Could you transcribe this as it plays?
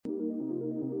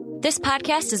This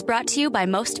podcast is brought to you by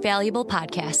Most Valuable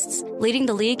Podcasts, leading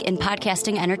the league in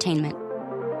podcasting entertainment.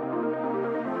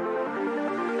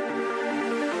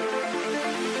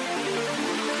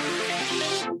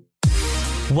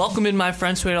 Welcome in, my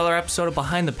friends, to another episode of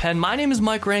Behind the Pen. My name is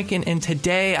Mike Rankin, and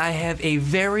today I have a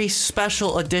very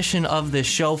special edition of this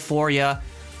show for you.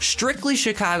 Strictly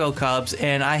Chicago Cubs,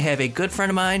 and I have a good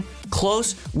friend of mine,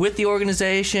 close with the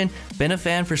organization, been a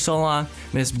fan for so long,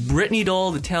 Miss Brittany Dole,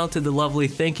 the talented, the lovely.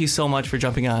 Thank you so much for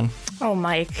jumping on. Oh,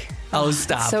 Mike. Oh,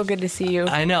 stop. So good to see you.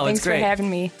 I know, it's great. Thanks for having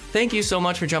me. Thank you so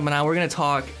much for jumping on. We're going to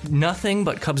talk nothing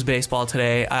but Cubs baseball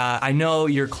today. I know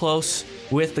you're close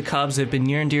with the Cubs. They've been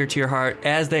near and dear to your heart,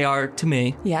 as they are to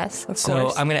me. Yes, of course. So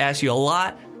I'm going to ask you a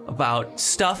lot about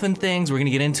stuff and things. We're going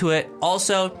to get into it.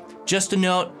 Also, just a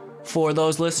note for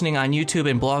those listening on YouTube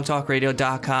and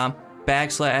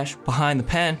blogtalkradio.com/Behind the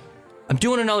Pen, I'm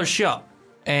doing another show.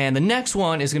 And the next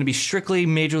one is going to be strictly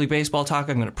Major League Baseball talk.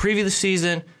 I'm going to preview the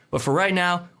season. But for right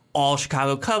now, all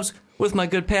Chicago Cubs with my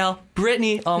good pal,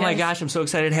 Brittany. Oh, my gosh, I'm so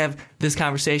excited to have this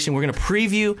conversation. We're going to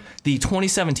preview the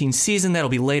 2017 season.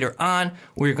 That'll be later on.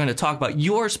 We're going to talk about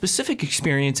your specific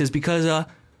experiences because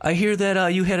I hear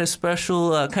that you had a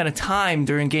special kind of time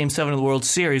during Game 7 of the World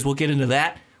Series. We'll get into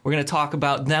that. We're going to talk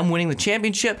about them winning the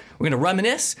championship. We're going to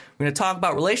reminisce. We're going to talk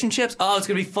about relationships. Oh, it's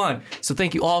going to be fun. So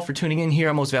thank you all for tuning in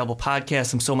here on Most Valuable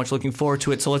Podcast. I'm so much looking forward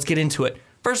to it. So let's get into it.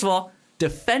 First of all,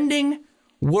 defending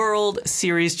World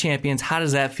Series champions. How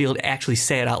does that feel to actually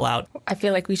say it out loud? I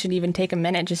feel like we should even take a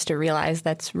minute just to realize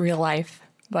that's real life.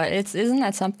 But isn't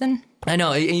that something? I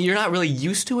know. You're not really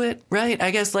used to it, right?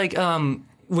 I guess like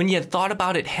when you thought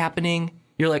about it happening,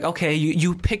 you're like, okay,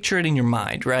 you picture it in your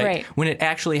mind, right? Right. When it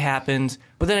actually happens,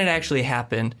 but then it actually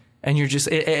happened, and you're just,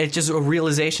 it's just a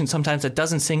realization sometimes that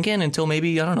doesn't sink in until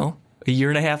maybe, I don't know, a year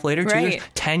and a half later, 2 years,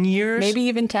 10 years? Maybe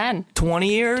even 10. 20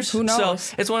 years? Who knows?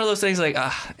 So it's one of those things like,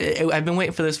 I've been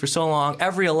waiting for this for so long.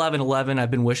 Every 11/11,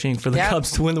 I've been wishing for the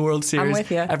Cubs to win the World Series. I'm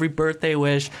with you. Every birthday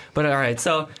wish. But all right,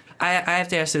 so I have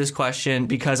to ask you this question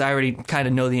because I already kind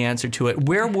of know the answer to it.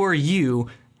 Where were you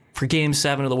for Game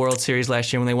 7 of the World Series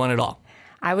last year when they won it all?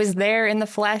 I was there in the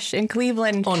flesh in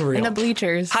Cleveland. Unreal. In the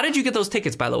bleachers. How did you get those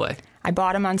tickets, by the way? I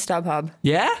bought them on StubHub.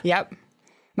 Yeah? Yep.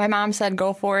 My mom said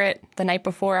go for it the night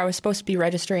before. I was supposed to be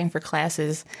registering for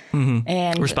classes. Mm-hmm.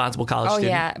 And responsible college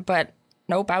student. Oh, yeah. But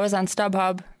nope, I was on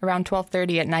StubHub around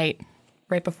 12:30 at night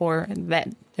right before that.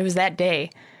 It was that day.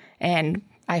 And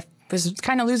I was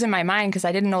kind of losing my mind because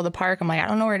I didn't know the park. I'm like, I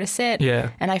don't know where to sit.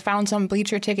 Yeah. And I found some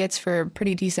bleacher tickets for a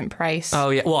pretty decent price. Oh,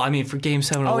 yeah. Well, I mean, for Game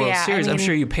 7 of the World Series, I'm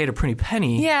sure you paid a pretty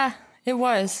penny. Yeah, it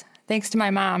was. Thanks to my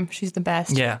mom. She's the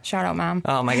best. Yeah. Shout out, Mom.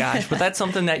 Oh, my gosh. But that's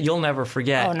something that you'll never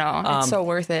forget. Oh, no. It's so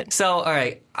worth it. So, all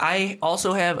right. I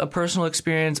also have a personal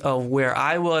experience of where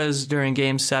I was during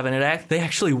Game 7. They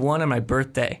actually won on my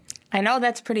birthday. I know,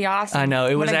 that's pretty awesome. I know,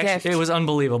 it was gift. It was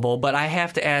unbelievable. But I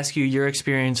have to ask you your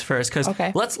experience first because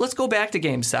let's go back to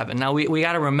Game 7. Now we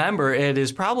got to remember it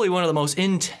is probably one of the most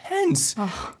intense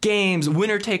games,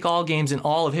 winner take all games in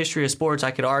all of history of sports.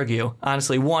 I could argue,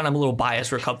 honestly. One, I'm a little biased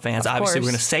for Cub fans. Obviously, we're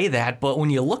going to say that, but when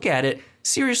you look at it,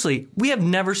 seriously, we have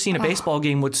never seen a baseball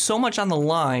game with so much on the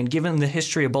line, given the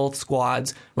history of both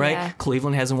squads. Right? Yeah.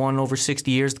 Cleveland hasn't won in over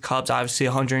 60 years. The Cubs obviously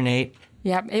 108.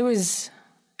 Yep, it was.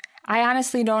 I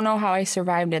honestly don't know how I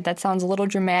survived it. That sounds a little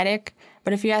dramatic,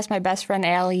 but if you ask my best friend,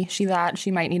 Allie, she thought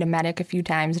she might need a medic a few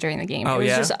times during the game. Oh, it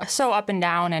was just so up and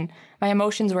down, and my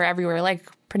emotions were everywhere, like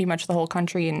pretty much the whole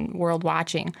country and world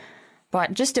watching.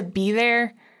 But just to be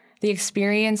there, the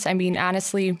experience, I mean,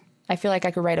 honestly, I feel like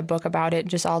I could write a book about it,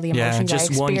 just all the emotions I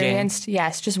experienced.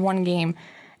 Yes, just one game.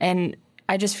 And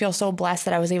I just feel so blessed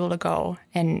that I was able to go,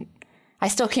 and I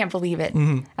still can't believe it.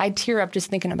 Mm-hmm. I tear up just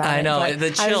thinking about it. I know,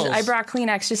 the chills. I brought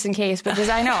Kleenex just in case, because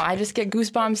I know, I just get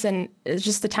goosebumps, and it's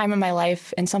just the time of my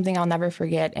life and something I'll never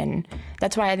forget. And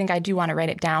that's why I think I do want to write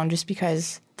it down, just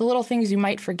because the little things you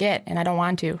might forget, and I don't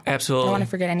want to. Absolutely. I don't want to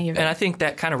forget any of it. And I think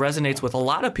that kind of resonates with a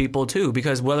lot of people, too,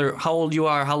 because whether how old you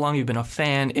are, how long you've been a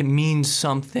fan, it means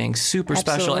something super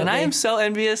special. And I am so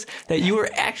envious that you were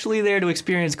actually there to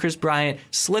experience Chris Bryant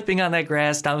slipping on that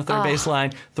grass down the third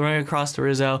baseline, throwing it across to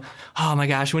Rizzo. Oh, my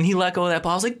gosh. When he let go of that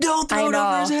ball, I was like, don't throw it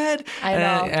over his head. I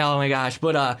know. Oh, my gosh.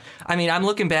 But, I mean, I'm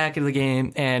looking back at the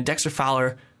game, and Dexter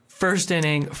Fowler, first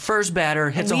inning, first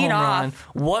batter, hits a home run.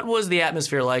 What was the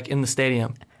atmosphere like in the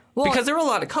stadium? Well, because there were a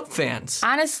lot of Cub fans.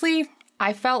 Honestly,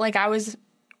 I felt like I was,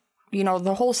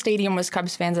 the whole stadium was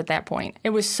Cubs fans at that point.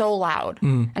 It was so loud.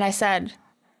 And I said,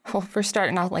 well, for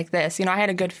starting out like this, I had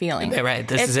a good feeling. Right,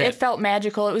 this is it. It felt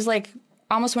magical. It was like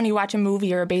almost when you watch a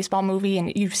movie or a baseball movie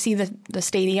and you see the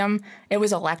stadium, it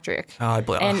was electric. Oh, I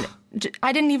believe. And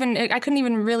I couldn't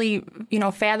even really,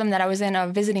 fathom that I was in a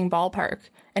visiting ballpark.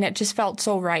 And it just felt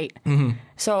so right. Mm-hmm.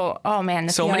 So, oh man,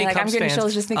 the feeling, many Cubs I'm getting fans,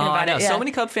 chills just thinking about it. Yeah. So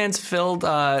many Cub fans filled,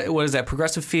 what is that,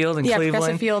 Progressive Field in Cleveland?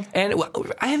 Progressive Field. And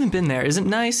I haven't been there. Is it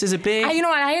nice? Is it big?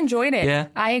 I enjoyed it. Yeah.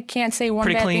 I can't say one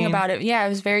Pretty bad clean. thing about it. Yeah, it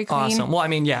was very clean. Awesome. Well, I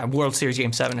mean, yeah, World Series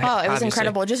Game 7. Oh, it was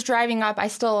incredible. Just driving up, I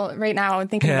still, right now,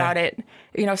 thinking about it,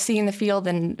 seeing the field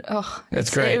and,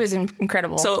 that's great. It was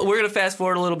incredible. So we're going to fast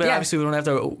forward a little bit. Yeah. Obviously, we don't have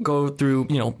to go through,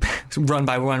 run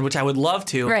by run, which I would love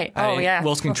to. Right.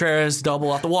 Wilson Contreras,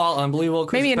 double off the wall, unbelievable.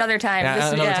 Maybe another time.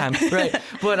 Yeah, another time. Right.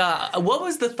 But what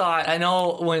was the thought? I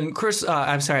know when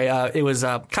it was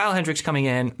Kyle Hendricks coming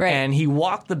in, and he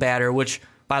walked the batter, which,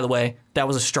 by the way, that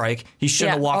was a strike. He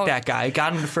shouldn't have walked that guy.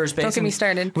 Got him to first base. Don't get me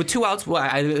started. With 2 outs,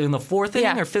 in the fourth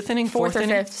inning or fifth inning? Fourth or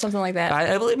inning? fifth, something like that.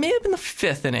 I believe it may have been the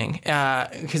fifth inning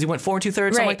because he went 4 2/3,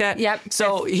 something like that. Yep.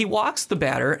 So he walks the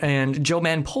batter, and Joe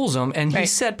Madden pulls him, and he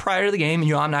said prior to the game,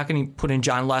 I'm not going to put in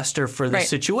John Lester for this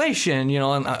situation,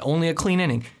 only a clean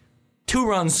inning. 2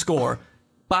 runs score.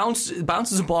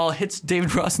 Bounces the ball, hits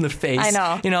David Ross in the face. I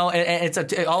know. And it's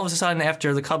all of a sudden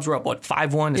after the Cubs were up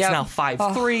 5-1, it's now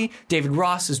 5-3. David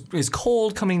Ross is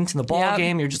cold coming into the ball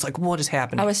game. You're just like, what is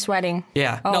happening? I was sweating.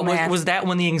 Yeah. Oh, man. Was that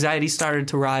when the anxiety started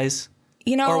to rise?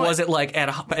 Or was it like at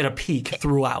a peak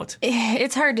throughout?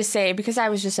 It's hard to say because I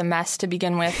was just a mess to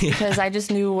begin with. Because I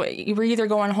just knew we're either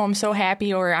going home so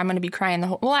happy or I'm going to be crying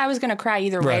I was going to cry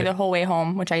either way the whole way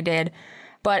home, which I did.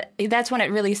 But that's when it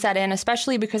really set in,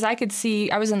 especially because I could see,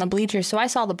 I was in the bleachers, so I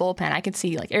saw the bullpen. I could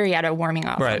see Arrieta warming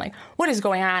up. Right. I'm like, what is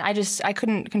going on? I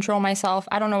couldn't control myself.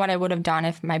 I don't know what I would have done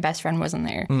if my best friend wasn't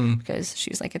there because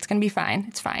she was like, it's going to be fine.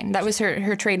 It's fine. That was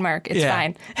her trademark. It's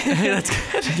fine.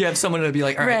 That's good. You have someone to be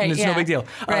like, all right, it's no big deal.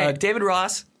 Right. David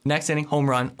Ross, next inning, home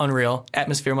run, unreal.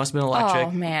 Atmosphere must have been electric.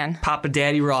 Oh, man. Papa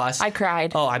Daddy Ross. I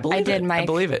cried. Oh, I believe it. I did, Mike. I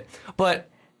believe it.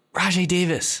 But Rajai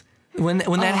Davis, when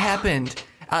that happened...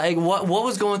 what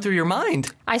was going through your mind?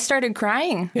 I started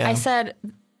crying. Yeah. I said,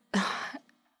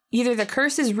 either the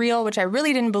curse is real, which I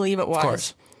really didn't believe it was. Of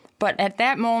course. But at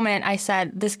that moment, I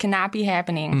said, this cannot be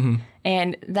happening. Mm-hmm.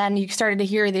 And then you started to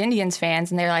hear the Indians fans,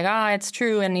 and they're like, oh, it's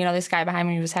true. And, this guy behind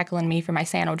me was heckling me for my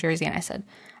Sano jersey. And I said,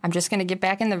 I'm just going to get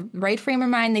back in the right frame of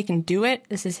mind. They can do it.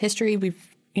 This is history.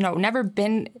 We've, never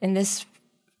been in this,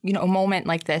 moment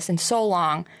like this in so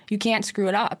long. You can't screw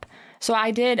it up. So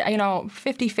I did,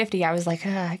 50-50. I was like,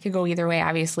 I could go either way,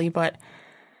 obviously, but...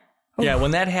 Yeah, when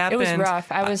that happened... It was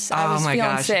rough. I was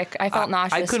feeling sick. I felt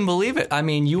nauseous. I couldn't believe it. I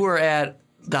mean, you were at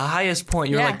the highest point.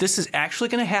 You're like, this is actually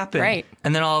going to happen. Right.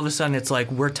 And then all of a sudden, it's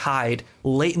like, we're tied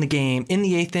late in the game, in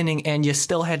the 8th inning, and you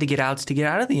still had to get outs to get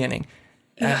out of the inning.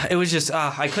 It was just,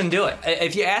 I couldn't do it.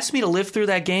 If you asked me to live through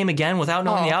that game again without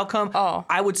knowing the outcome,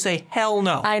 I would say hell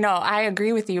no. I know. I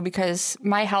agree with you because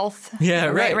my health,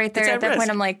 right there at that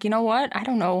point, I'm like, you know what? I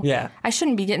don't know. Yeah. I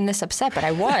shouldn't be getting this upset, but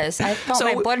I was. I felt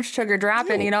my blood sugar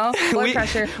dropping, blood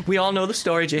pressure. We all know the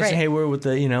story. Jason Hayward with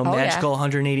the, magical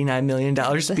 $189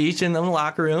 million speech in the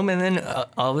locker room. And then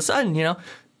all of a sudden,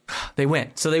 they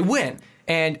win. So they win.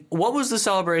 And what was the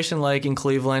celebration like in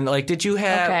Cleveland? Like, did you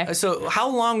have... So how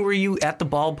long were you at the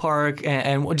ballpark?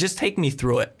 And just take me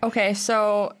through it. Okay,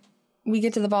 so we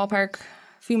get to the ballpark a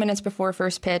few minutes before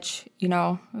first pitch.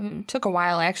 It took a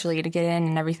while, actually, to get in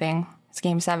and everything. It's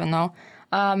Game 7, though.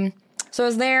 So I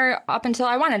was there up until...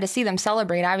 I wanted to see them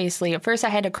celebrate, obviously. At first, I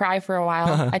had to cry for a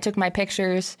while. I took my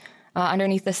pictures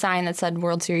underneath the sign that said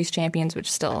World Series champions, which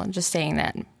still, just saying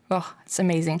that, it's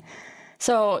amazing.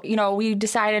 So, we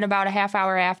decided about a half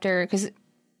hour after, because,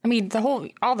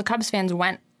 all the Cubs fans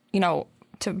went,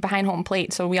 to behind home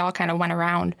plate, so we all kind of went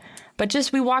around. But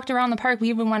we walked around the park. We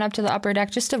even went up to the upper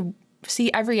deck just to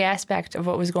see every aspect of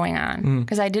what was going on,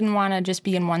 because I didn't want to just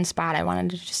be in one spot. I wanted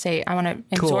to just say, I want to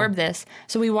absorb this.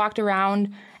 So we walked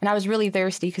around, and I was really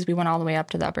thirsty because we went all the way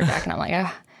up to the upper deck, and I'm like,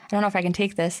 I don't know if I can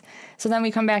take this. So then we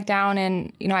come back down,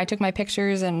 and, I took my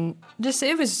pictures, and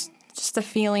it was just a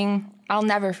feeling... I'll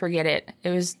never forget it. It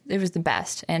was the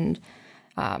best. And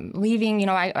leaving,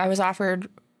 I was offered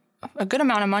a good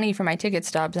amount of money for my ticket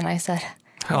stubs, and I said,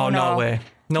 "Oh no way,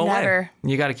 no way!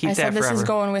 You got to keep that forever." I said, "This is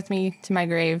going with me to my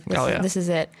grave. This is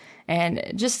it." And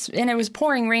it was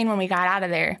pouring rain when we got out of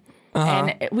there,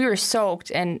 and we were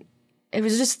soaked, and it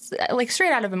was just like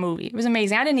straight out of a movie. It was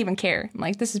amazing. I didn't even care. I'm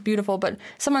like, this is beautiful. But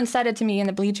someone said it to me in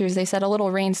the bleachers. They said, a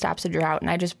little rain stops a drought.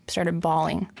 And I just started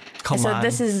bawling. Come on. I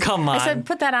said,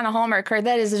 put that on a Hallmark card.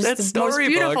 That is just the most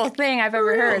beautiful thing I've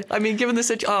ever heard. Given the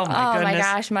situation. Oh, my goodness. Oh, my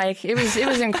gosh, Mike. It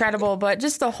was incredible. But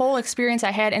just the whole experience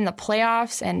I had in the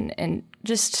playoffs and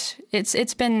just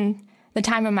it's been the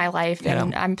time of my life,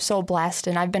 and I'm so blessed,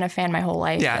 and I've been a fan my whole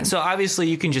life. Yeah, so obviously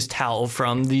you can just tell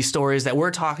from the stories that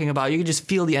we're talking about. You can just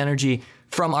feel the energy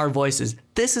from our voices.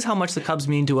 This is how much the Cubs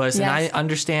mean to us, and I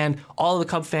understand all of the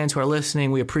Cub fans who are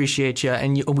listening. We appreciate you,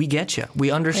 and we get you.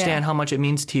 We understand how much it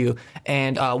means to you,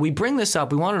 and we bring this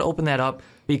up. We wanted to open that up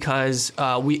because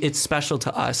it's special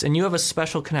to us, and you have a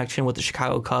special connection with the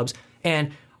Chicago Cubs,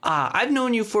 and I've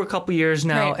known you for a couple years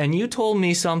now, and you told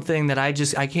me something that I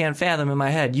can't fathom in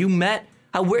my head. You met,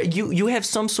 you have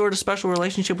some sort of special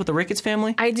relationship with the Ricketts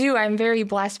family? I do. I'm very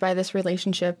blessed by this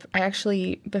relationship. I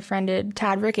actually befriended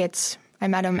Todd Ricketts. I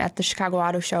met him at the Chicago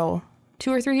Auto Show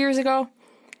 2 or 3 years ago,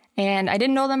 and I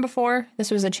didn't know them before.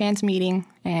 This was a chance meeting,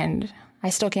 and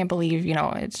I still can't believe,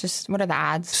 it's just, what are the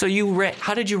odds? So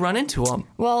how did you run into him?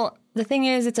 Well, the thing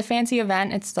is, it's a fancy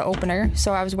event. It's the opener.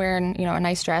 So I was wearing, a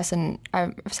nice dress, and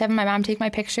I was having my mom take my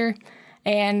picture.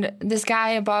 And this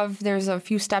guy above, there's a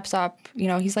few steps up,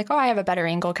 he's like, oh, I have a better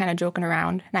angle, kind of joking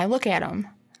around. And I look at him.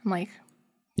 I'm like,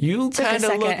 you kind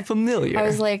of look familiar. I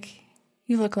was like,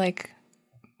 you look like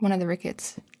one of the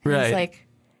Ricketts. And he's like,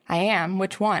 I am.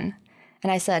 Which one?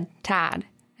 And I said, Todd.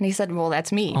 And he said, well,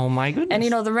 that's me. Oh, my goodness.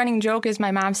 And, the running joke is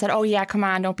my mom said, oh, yeah, come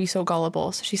on, don't be so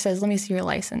gullible. So she says, let me see your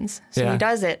license. So he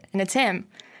does it, and it's him.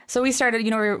 So we started,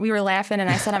 we were laughing, and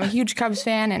I said, I'm a huge Cubs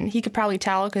fan, and he could probably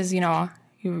tell because,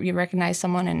 you recognize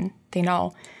someone and they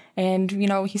know. And,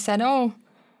 he said, oh,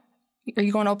 are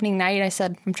you going opening night? I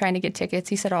said, I'm trying to get tickets.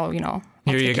 He said, oh, I'll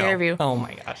take care of you. Oh,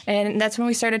 my gosh. And that's when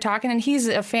we started talking, and he's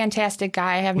a fantastic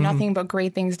guy. I have nothing but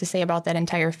great things to say about that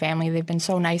entire family. They've been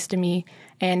so nice to me,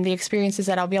 and the experiences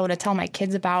that I'll be able to tell my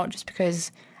kids about just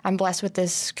because I'm blessed with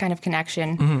this kind of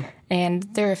connection. And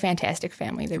they're a fantastic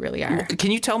family. They really are.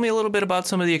 Can you tell me a little bit about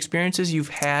some of the experiences you've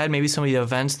had, maybe some of the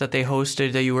events that they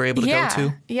hosted that you were able to go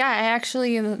to? Yeah, I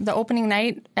actually, the opening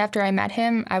night after I met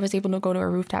him, I was able to go to a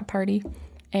rooftop party,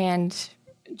 and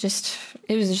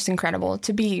it was just incredible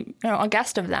to be, a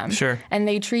guest of them. Sure. And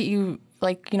they treat you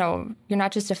like, you're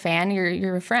not just a fan,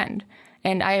 you're a friend.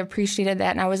 And I appreciated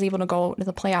that, and I was able to go to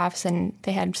the playoffs, and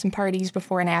they had some parties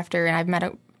before and after, and I've met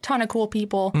a ton of cool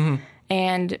people,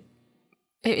 and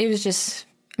it was just,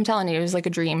 I'm telling you, it was like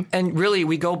a dream. And really,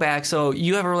 we go back, so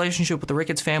you have a relationship with the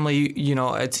Ricketts family,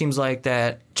 it seems like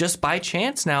that just by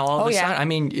chance now, all of a sudden, I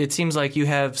mean, it seems like you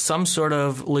have some sort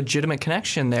of legitimate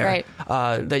connection there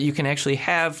that you can actually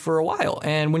have for a while.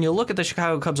 And when you look at the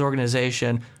Chicago Cubs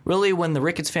organization, really when the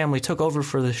Ricketts family took over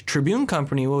for the Tribune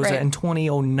Company, what was that, in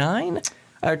 2009?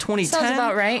 Or 2010, sounds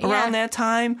about right. Around that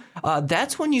time,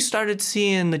 that's when you started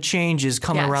seeing the changes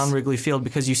coming around Wrigley Field,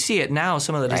 because you see it now,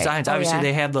 some of the designs. Obviously,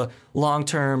 they have the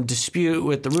long-term dispute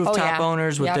with the rooftop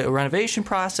owners with the renovation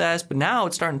process, but now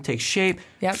it's starting to take shape.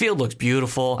 The field looks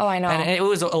beautiful. Oh, I know. And it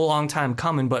was a long time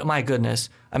coming, but my goodness.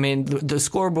 I mean, the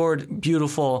scoreboard,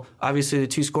 beautiful. Obviously, the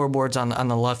 2 scoreboards on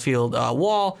the left field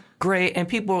wall, great. And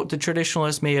people, the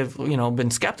traditionalists may have,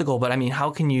 been skeptical, but I mean, how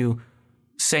can you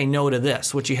say no to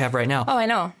this, what you have right now? Oh, I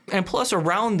know. And plus,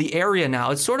 around the area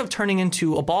now, it's sort of turning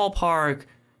into a ballpark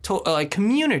like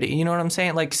community. You know what I'm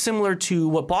saying? Like similar to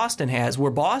what Boston has,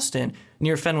 where Boston,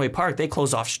 near Fenway Park, they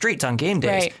close off streets on game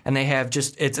days. And they have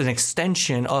it's an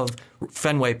extension of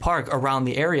Fenway Park around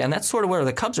the area. And that's sort of where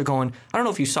the Cubs are going. I don't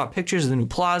know if you saw pictures of the new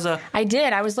plaza. I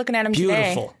did. I was looking at them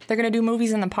today. Beautiful. They're going to do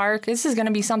movies in the park. This is going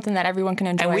to be something that everyone can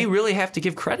enjoy. And we really have to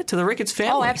give credit to the Ricketts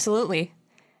family. Oh, absolutely.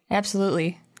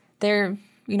 Absolutely. They're...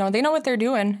 they know what they're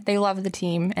doing. They love the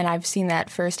team, and I've seen that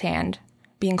firsthand,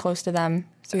 being close to them.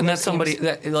 And that's somebody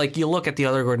that, like, you look at the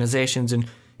other organizations, and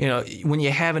when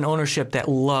you have an ownership that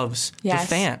loves the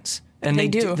fans, and they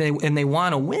do, and they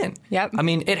want to win. Yep. I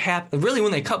mean, it happened. Really,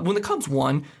 when the Cubs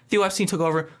won, Theo Epstein took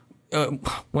over.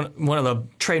 One of the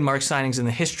trademark signings in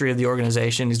the history of the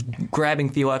organization is grabbing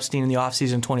Theo Epstein in the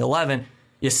offseason 2011.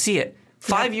 You see it.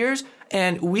 5 years.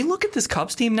 And we look at this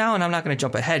Cubs team now, and I'm not going to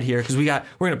jump ahead here because we're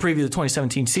going to preview the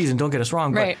 2017 season. Don't get us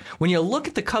wrong. But when you look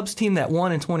at the Cubs team that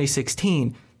won in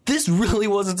 2016, this really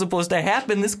wasn't supposed to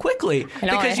happen this quickly. I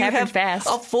know, because it happened fast.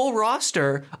 A full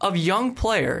roster of young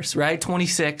players, right?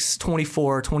 26,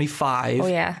 24, 25. Oh,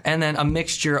 yeah. And then a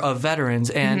mixture of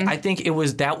veterans. And I think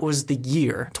that was the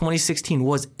year. 2016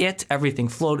 was it. Everything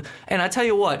flowed. And I tell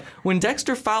you what, when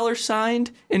Dexter Fowler signed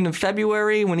in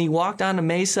February, when he walked onto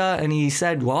Mesa and he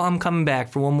said, well, I'm coming back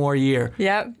for one more year.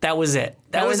 Yep. That was it.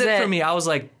 That was it for me. I was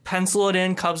like, pencil it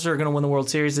in. Cubs are going to win the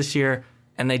World Series this year.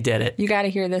 And they did it. You got to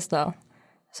hear this, though.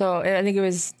 So I think it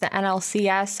was the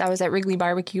NLCS. I was at Wrigley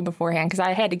Barbecue beforehand because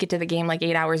I had to get to the game like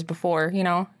 8 hours before,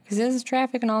 because there's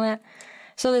traffic and all that.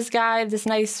 So this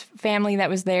nice family that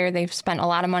was there, they've spent a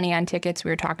lot of money on tickets.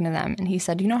 We were talking to them, and he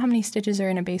said, do you know how many stitches are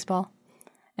in a baseball?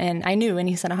 And I knew, and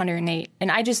he said 108.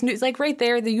 And I just knew, like right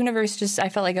there, the universe just, I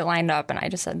felt like it lined up, and I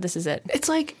just said, this is it. It's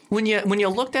like when you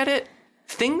looked at it,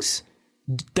 things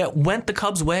that went the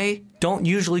Cubs' way don't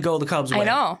usually go the Cubs' way. I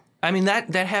know. I mean,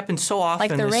 that happens so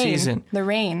often Like this season. The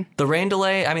rain. The rain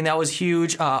delay, I mean, that was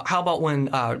huge. How about when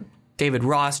David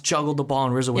Ross juggled the ball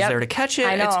and Rizzo was there to catch it?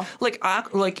 I know.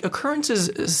 It's like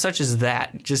occurrences such as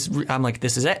that. I'm like,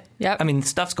 this is it. Yep. I mean,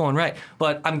 stuff's going right.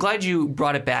 But I'm glad you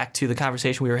brought it back to the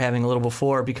conversation we were having a little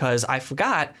before, because I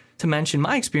forgot to mention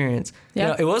my experience.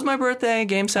 Yep. It was my birthday,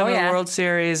 Game 7 of the World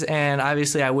Series, and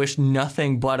obviously I wish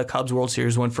nothing but a Cubs World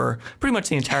Series win for pretty much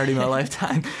the entirety of my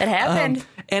lifetime. It happened.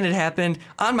 And it happened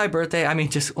on my birthday. I mean,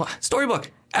 just storybook.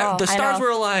 The stars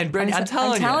were aligned, Brittany. I'm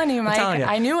telling you, Mike.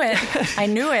 I knew it. I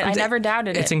knew it. I never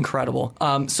doubted it. It's incredible.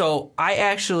 So I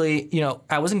actually,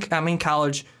 I'm in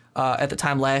college at the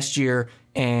time last year,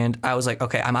 and I was like,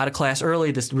 okay, I'm out of class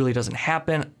early. This really doesn't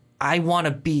happen. I want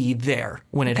to be there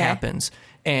when it happens.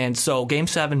 And so Game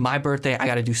 7, my birthday, I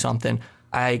got to do something.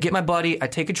 I get my buddy, I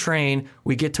take a train,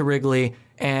 we get to Wrigley,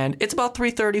 and it's about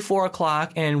 3:30, 4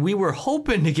 o'clock, and we were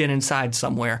hoping to get inside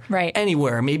somewhere. Right.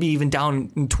 Anywhere, maybe even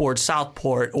down towards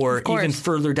Southport or even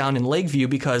further down in Lakeview,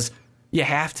 because you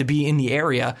have to be in the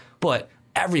area. But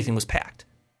everything was packed.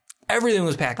 Everything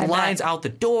was packed. Lines out the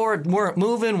door, weren't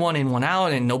moving, one in, one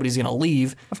out, and nobody's going to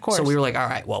leave. Of course. So we were like, all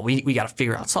right, well, we got to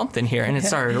figure out something here. And it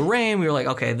started to rain. We were like,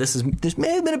 okay, this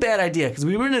may have been a bad idea, because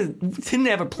we didn't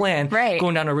have a plan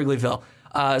going down to Wrigleyville.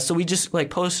 So we just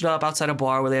posted up outside a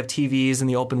bar where they have TVs in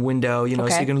the open window,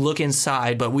 so you can look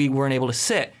inside, but we weren't able to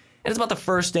sit. And it's about the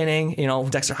first inning,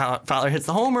 Dexter Fowler hits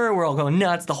the homer, we're all going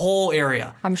nuts, the whole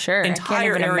area. I'm sure. Entire I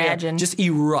can't even area imagine. just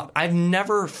erupt. I've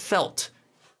never felt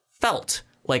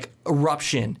like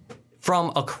eruption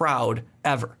from a crowd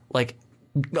ever. Like,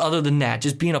 other than that,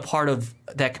 just being a part of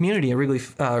that community at Wrigley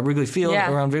Field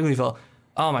around Wrigleyville.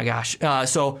 Oh my gosh.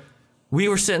 So we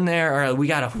were sitting there, we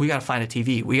gotta find a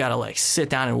TV. We gotta sit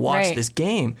down and watch this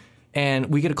game. And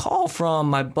we get a call from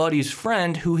my buddy's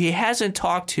friend, who he hasn't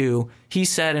talked to, he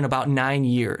said, in about 9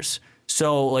 years.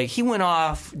 So he went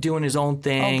off doing his own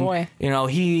thing. Oh boy.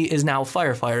 He is now a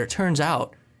firefighter. It turns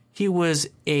out he was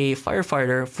a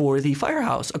firefighter for the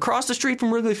firehouse across the street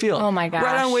from Wrigley Field. Oh my gosh.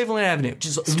 Right on Waveland Avenue.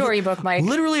 Just Storybook, Mike.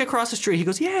 Literally across the street. He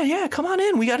goes, yeah, come on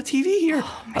in. We got a TV here.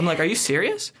 Oh, I'm like, are you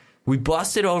serious? We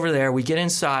busted over there. We get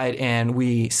inside and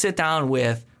we sit down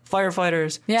with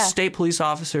firefighters, state police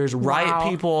officers, riot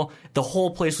people. The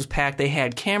whole place was packed. They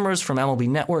had cameras from MLB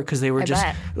Network, because they were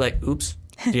oops.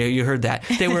 Yeah, you heard that.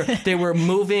 They were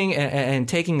moving and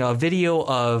taking a video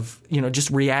of just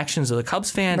reactions of the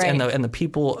Cubs fans and the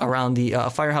people around the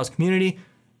firehouse community,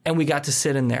 and we got to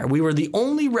sit in there. We were the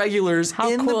only regulars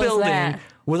in the building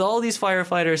with all these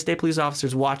firefighters, state police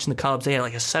officers watching the Cubs. They had a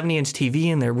 70-inch TV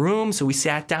in their room, so we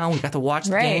sat down. We got to watch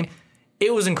the game.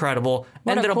 It was incredible.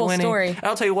 Ended up winning. Story. And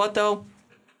I'll tell you what, though.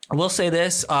 I will say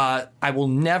this, I will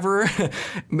never,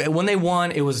 when they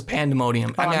won, it was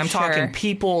pandemonium. Oh, I'm talking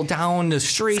people down the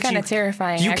street. It's kind of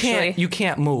terrifying, actually. You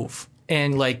can't move.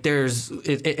 And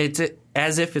it's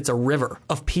as if it's a river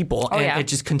of people, it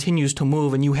just continues to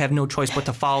move, and you have no choice but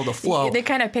to follow the flow. It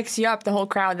kind of picks you up, the whole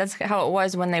crowd. That's how it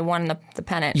was when they won the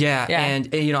pennant. Yeah,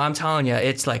 and I'm telling you,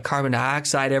 it's carbon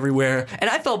dioxide everywhere. And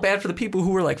I felt bad for the people who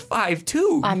were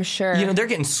 5'2". I'm sure. They're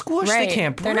getting squished. They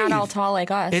can't breathe. They're not all tall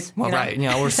like us. We're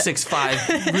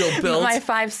 6'5", real built. My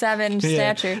 5'7"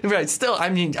 stature. Right. Still,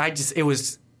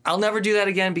 I'll never do that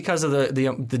again because of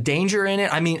the danger in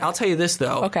it. I mean, I'll tell you this,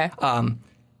 though. Okay.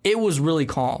 It was really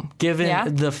calm,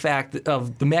 given the fact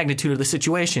of the magnitude of the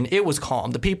situation. It was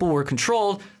calm. The people were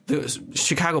controlled. The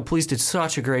Chicago police did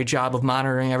such a great job of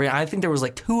monitoring everything. I think there was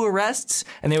 2 arrests,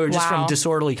 and they were just from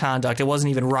disorderly conduct. It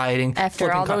wasn't even rioting.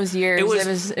 After all those years, it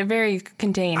was very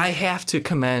contained. I have to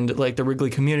commend the Wrigley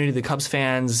community, the Cubs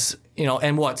fans.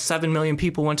 And 7 million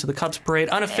people went to the Cubs parade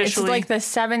unofficially. It's the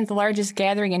 7th largest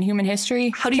gathering in human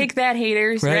history. How do you, take that,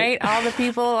 haters, right? All the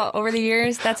people over the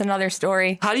years. That's another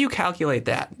story. How do you calculate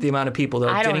that? The amount of people that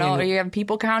are getting I don't know. You have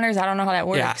people counters. I don't know how that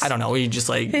works. Yeah, I don't know. You just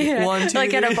 1, 2,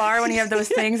 at a bar when you have those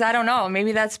things. I don't know.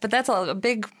 Maybe that's a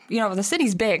big. The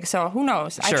city's big, so who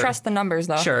knows? Sure. I trust the numbers,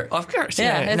 though. Sure, of course.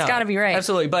 Yeah, it's got to be right.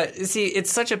 Absolutely, but see,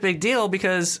 it's such a big deal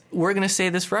because we're going to say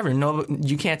this forever. No,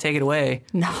 you can't take it away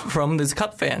from the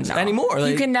Cub fans anymore.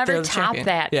 You can never top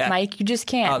that, Mike. You just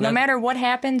can't. No matter what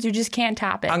happens, you just can't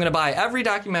top it. I'm going to buy every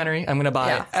documentary. I'm going to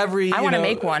buy every. I want to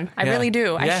make one. I really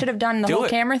do. I should have done the whole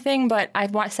camera thing, but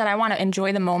I said I want to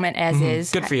enjoy the moment as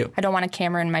is. Good for you. I don't want a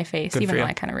camera in my face, even though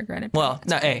I kind of regret it. Well,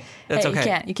 no, that's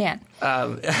okay. You can't.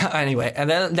 Anyway, and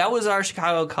then that was our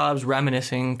Chicago Cubs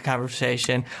reminiscing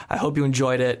conversation. I hope you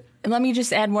enjoyed it. Let me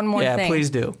just add one more thing. Yeah, please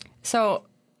do. So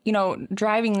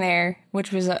driving there,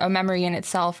 which was a memory in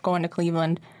itself, going to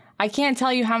Cleveland, I can't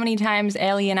tell you how many times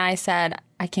Allie and I said,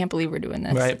 I can't believe we're doing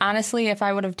this. Right. Honestly, if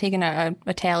I would have taken a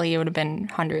tally, it would have been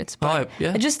hundreds. But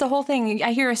just the whole thing,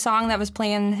 I hear a song that was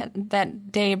playing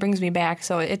that day, it brings me back.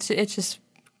 So it's just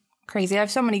crazy. I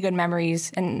have so many good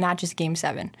memories, and not just Game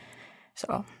 7.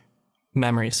 So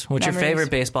memories. What's your favorite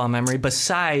baseball memory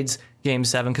besides Game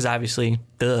 7? Because obviously,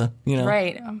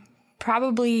 Right.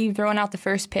 Probably throwing out the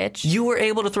first pitch. You were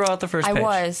able to throw out the first pitch? I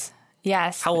was,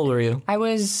 yes. How old were you?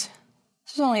 This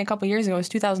was only a couple years ago. It was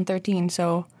 2013,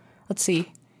 so let's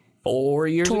see. 4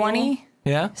 years 20? ago?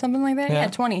 Yeah. Something like that? Yeah,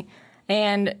 20.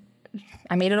 And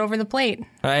I made it over the plate.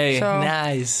 Hey,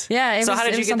 nice. Yeah. How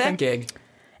did you get that gig?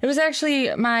 It was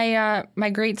actually my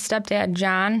great stepdad,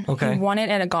 John, who won it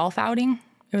at a golf outing.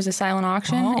 It was a silent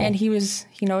auction, and he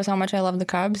knows how much I love the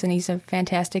Cubs, and he's a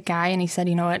fantastic guy, and he said,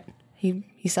 you know what? He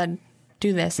said,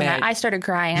 do this. And I started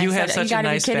crying. You have such a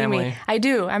nice family. Me. I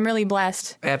do. I'm really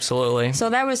blessed. Absolutely.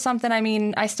 So that was something,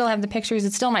 I still have the pictures.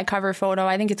 It's still my cover photo.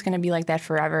 I think it's going to be like that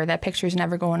forever. That picture's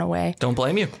never going away. Don't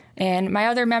blame you. And my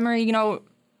other memory,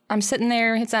 I'm sitting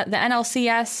there. It's at the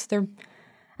NLCS.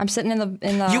 I'm sitting in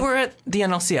the. You were at the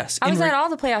NLCS. I was at all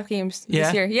the playoff games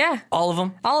this year. Yeah. All of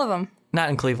them? All of them. Not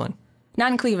in Cleveland.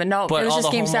 Not in Cleveland, no. But it was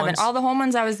just Game 7. Ones? All the home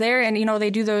ones, I was there, and, they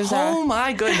do those... oh,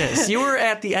 my goodness. You were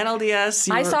at the NLDS.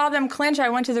 I saw them clinch. I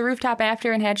went to the rooftop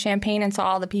after and had champagne and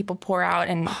saw all the people pour out,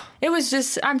 and it was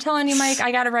just... I'm telling you, Mike,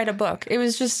 I got to write a book. It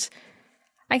was just...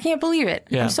 I can't believe it.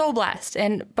 Yeah. I'm so blessed.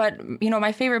 But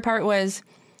my favorite part was...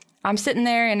 I'm sitting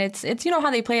there, and it's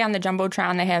how they play on the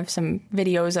Jumbotron. They have some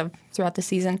videos of throughout the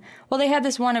season. Well, they had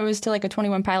this one. It was to like a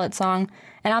 21 Pilots song.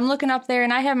 And I'm looking up there,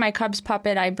 and I have my Cubs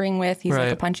puppet I bring with. He's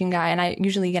like a punching guy, and I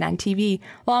usually get on TV.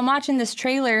 Well, I'm watching this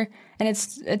trailer, and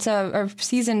it's a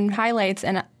season highlights,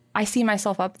 and I see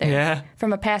myself up there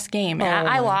from a past game. And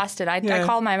I lost it. I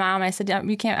called my mom. I said,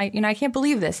 "You can't. I can't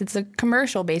believe this. It's a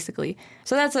commercial, basically."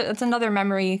 So that's another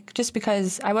memory, just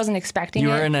because I wasn't expecting it.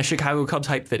 You were in a Chicago Cubs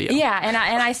hype video. Yeah, and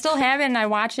I still have it, and I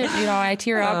watch it. I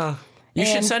tear up. You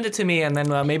should send it to me, and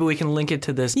then maybe we can link it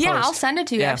to this post. Yeah, I'll send it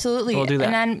to you, absolutely. We'll do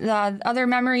that. And then the other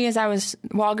memory is I was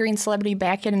Walgreens Celebrity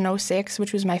Backend in 06,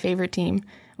 which was my favorite team,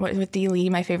 with D. Lee,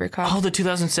 my favorite Cub. Oh, the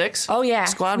 2006 Oh, yeah.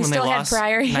 squad we when still they had lost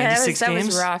Pryor. 96 that games?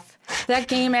 was rough. That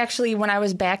game, actually, when I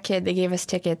was back kid, they gave us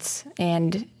tickets,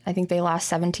 and I think they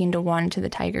lost 17-1 to the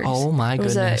Tigers. Oh, my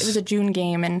goodness. It was a June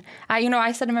game, and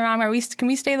I said to my mom, can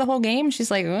we stay the whole game?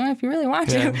 She's like, well, if you really want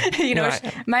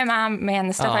to. My mom, man,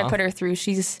 the stuff I put her through,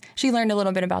 she learned a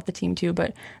little bit about the team too.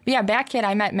 But yeah, back kid,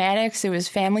 I met Maddox. It was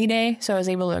family day, so I was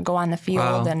able to go on the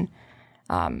field, and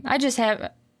I just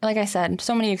have... Like I said,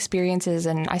 so many experiences,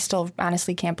 and I still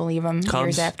honestly can't believe them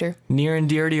years after. Near and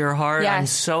dear to your heart. Yes. I'm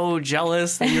so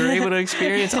jealous that you're able to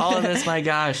experience all of this. My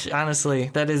gosh, honestly,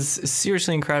 that is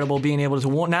seriously incredible, being able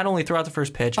to not only throw out the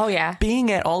first pitch,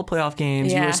 being at all the playoff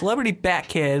games. You're a celebrity bat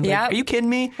kid. Are you kidding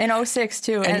me? In 06,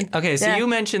 too. So you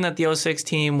mentioned that the 06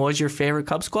 team was your favorite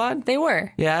Cub squad? They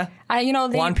were. Yeah?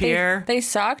 Juan Pierre? They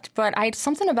sucked, but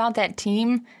something about that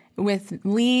team with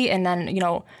Lee and then,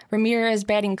 Ramirez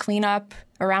batting cleanup.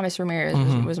 Aramis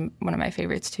Ramirez was one of my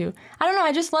favorites too. I don't know.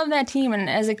 I just love that team, and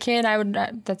as a kid,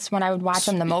 that's when I would watch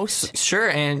them the most. Sure,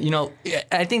 and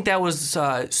I think that was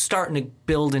starting to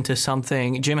build into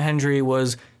something. Jim Hendry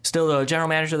was still the general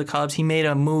manager of the Cubs. He made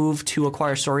a move to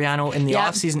acquire Soriano in the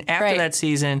offseason after that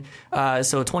season.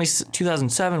 So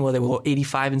 2007, where they will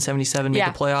 85 and 77 make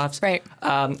the playoffs. Right.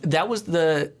 That was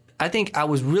I think I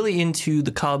was really into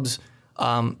the Cubs.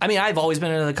 I've always been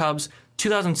into the Cubs.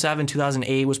 2007,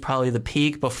 2008 was probably the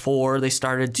peak before they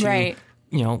started to,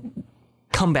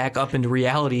 come back up into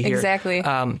reality here. Exactly.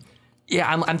 I'm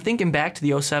thinking back to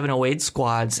the 07, 08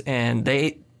 squads, and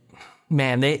they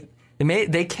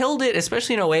killed it,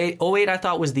 especially in 08. 08, I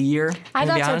thought, was the year. I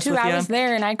thought so, too. I was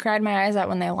there, and I cried my eyes out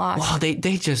when they lost. Wow, they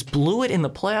just blew it in the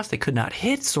playoffs. They could not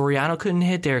hit. Soriano couldn't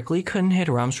hit. Derek Lee couldn't hit.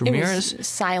 Ramos Ramirez. It was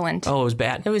silent. Oh, it was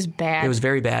bad. It was bad. It was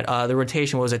very bad. The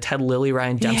rotation was Ted Lilly,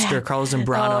 Ryan Dempster, Carlos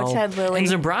Zambrano. Oh, Ted Lilly. And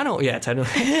Zambrano, Ted Lilly.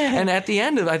 And at the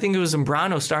end I think it was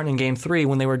Zambrano starting in Game 3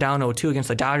 when they were down 0-2 against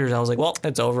the Dodgers. I was like, well,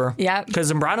 it's over. Yeah.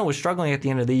 Because Zambrano was struggling at the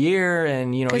end of the year.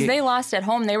 And, because they lost at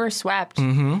home. They were swept.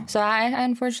 Mm-hmm. So I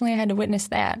unfortunately had to witness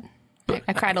that.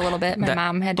 I cried a little bit. My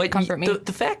mom had to comfort me.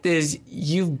 The fact is,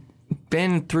 you've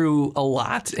been through a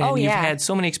lot, and you've had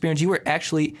so many experiences. You were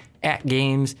actually at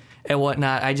games and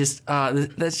whatnot. I just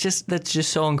that's just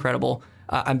so incredible.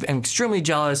 I'm extremely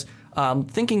jealous.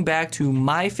 Thinking back to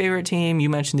my favorite team, you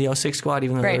mentioned the 06 squad,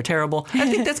 even though they were terrible. I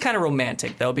think that's kind of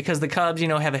romantic, though, because the Cubs,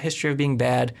 have a history of being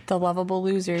bad. The lovable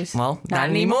losers. Well, not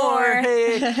anymore.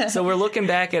 Hey. So we're looking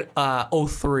back at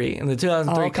 03 and the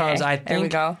 2003 Cubs. I think. There we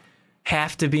go.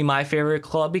 have to be my favorite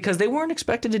club because they weren't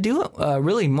expected to do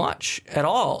really much at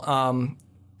all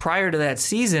prior to that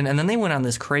season, and then they went on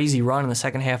this crazy run in the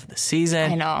second half of the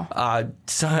season. I know.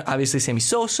 So obviously, Sammy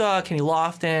Sosa, Kenny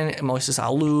Lofton, Moises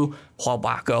Alou, Paul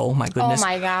Bacco. My goodness. Oh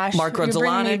my gosh. Mark You're bringing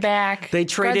me Grudzielanek. back. They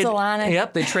traded. Grudzielanek.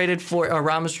 Yep. They traded for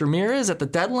Ramos Ramirez at the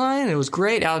deadline. It was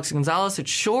great. Alex Gonzalez at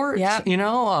short. Yep. You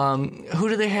know, who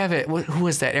do they have it? Who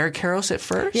was that? Eric Karros at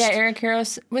first. Yeah, Eric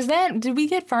Karros. Was that? Did we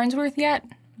get Farnsworth yet?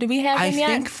 Did we have him yet?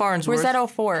 I think Farnsworth. Or was that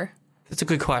 04? That's a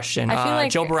good question. I feel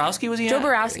like Joe Borowski was he? Joe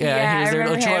Borowski, yeah, he was I there.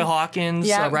 remember Troy him. Hawkins,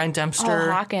 Yeah. Ryan Dempster.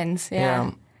 Oh, Hawkins,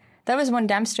 yeah. That was when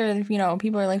Dempster, you know,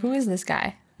 people are like, who is this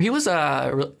guy? He was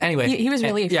anyway. He was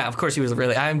relief. Yeah, of course he was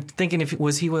relief. I'm thinking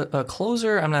was he a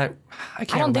closer? I can't I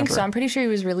don't remember. think so. I'm pretty sure he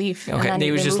was relief. Okay, and then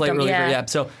he was just moved late him. reliever. Yeah. Yeah.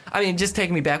 So I mean, just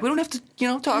taking me back. We don't have to,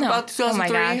 talk No. about 2003, Oh my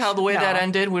gosh. how the way that No.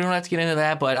 ended. We don't have to get into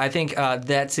that. But I think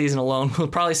that season alone will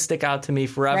probably stick out to me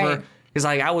forever. Right. Because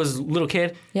I was a little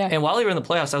kid, Yeah. and while they were in the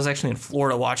playoffs, I was actually in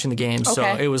Florida watching the games. So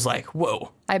Okay. it was like,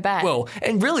 whoa. I bet. Whoa.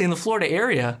 And really in the Florida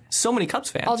area, so many Cubs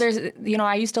fans. Oh, there's,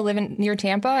 I used to live near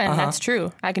Tampa, and that's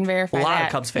true. I can verify that. A lot of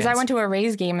Cubs fans. Because I went to a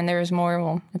Rays game, and there was more.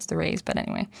 Well, it's the Rays, but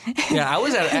anyway. Yeah,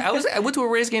 I went to a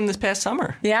Rays game this past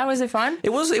summer. Yeah, was it fun? It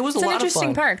was a It's lot an of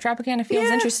interesting fun. park. Tropicana Field's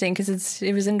Yeah. interesting because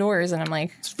it was indoors, and I'm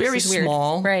like, It's very this is weird.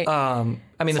 small. Right. I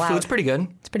mean, the loud. food's pretty good.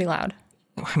 It's pretty loud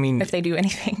I mean, if they do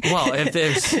anything. well,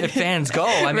 if fans go,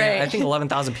 I mean, Right. I think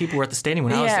 11,000 people were at the stadium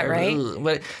when I was Yeah, there. right. Ugh,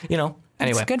 but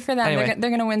anyway, It's good for them. Anyway. They're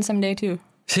going to win someday too.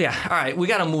 So yeah, all right, we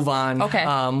got to move on. Okay.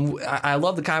 I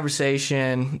love the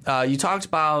conversation. You talked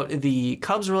about the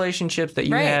Cubs relationships that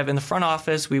you Right. have in the front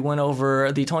office. We went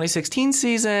over the 2016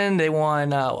 season. They won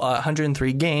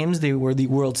 103 games. They were the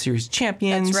World Series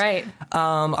champions. That's right.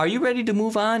 Are you ready to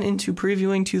move on into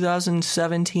previewing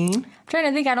 2017? I'm trying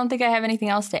to think. I don't think I have anything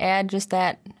else to add. Just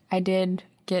that I did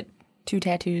get 2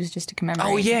 tattoos just to commemorate.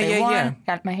 Oh, yeah, that they yeah, won. yeah.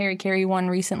 Got my Harry Carey one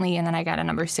recently, and then I got a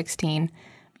number 16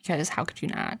 because how could you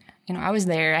not? I was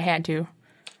there. I had to.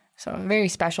 So very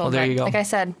special. Well, there but you go. Like I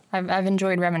said, I've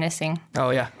enjoyed reminiscing.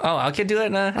 Oh, yeah. Oh, I could do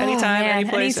that anytime, man, any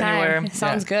place, anytime. anywhere.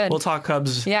 Sounds good. We'll talk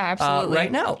Cubs Yeah, absolutely.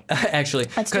 right now, actually.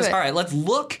 Let's do it. All right, let's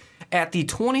look at the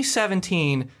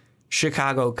 2017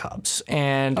 Chicago Cubs.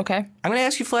 And Okay. I'm going to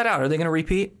ask you flat out, are they going to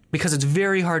repeat? Because it's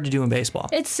very hard to do in baseball.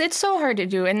 It's so hard to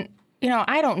do, and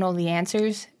I don't know the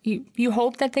answers. You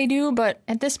hope that they do, but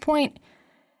at this point,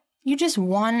 you just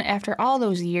won after all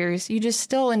those years. You just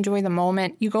still enjoy the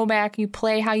moment. You go back, you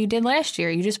play how you did last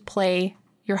year. You just play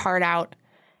your heart out.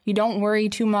 You don't worry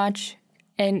too much,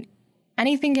 and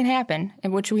anything can happen,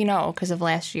 which we know because of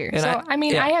last year. And So,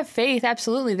 yeah. I have faith.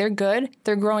 Absolutely, they're good.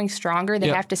 They're growing stronger. They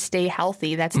Yep. have to stay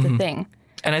healthy. That's the thing.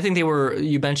 And I think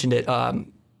you mentioned it,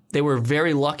 they were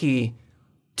very lucky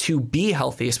to be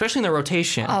healthy, especially in the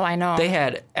rotation. Oh, I know. They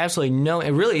had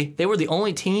absolutely they were the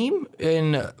only team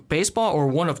in baseball, or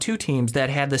one of 2 teams, that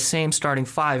had the same starting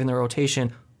 5 in the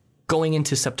rotation going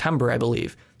into September, I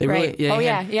believe. They Right. really,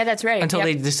 Yeah, that's right. Until Yep.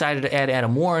 they decided to add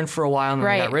Adam Warren for a while, and then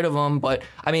they Right. got rid of him. But,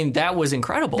 I mean, that was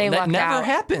incredible. They That lucked never out.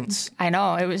 happens. I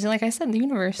know. It was, like I said, the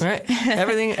universe. Right?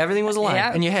 Everything was aligned.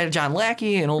 Yep. And you had John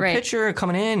Lackey, an old Right. pitcher,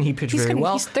 coming in. He pitched very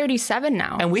well. He's 37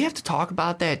 now. And we have to talk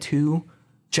about that too.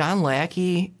 John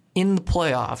Lackey in the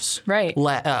playoffs, Right.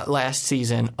 Last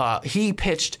season, he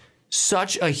pitched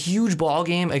such a huge ball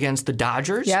game against the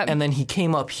Dodgers, Yep. and then he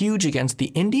came up huge against the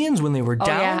Indians when they were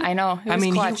down. yeah, I know. It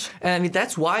was clutch.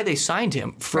 That's why they signed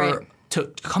him Right.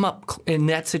 to come up in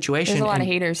that situation. There's a lot And- of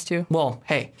haters too. Well,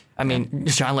 hey, I mean,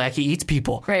 John Lackey eats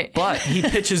people. Right. But he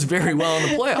pitches very well in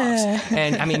the playoffs.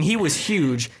 And, I mean, he was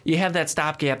huge. You have that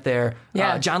stopgap there.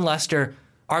 Yeah. John Lester,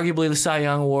 arguably the Cy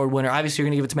Young Award winner. Obviously, you're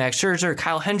going to give it to Max Scherzer.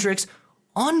 Kyle Hendricks,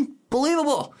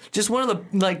 unbelievable. Just one of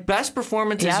the best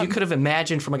performances Yep. you could have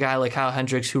imagined from a guy like Kyle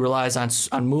Hendricks, who relies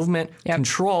on movement, Yep.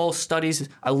 control, studies.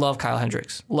 I love Kyle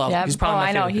Hendricks. Love him. Yeah. He's probably my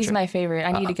I know. favorite He's pitcher. my favorite.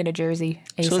 I need to get a jersey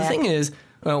ASAP. So the thing is,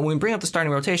 when we bring up the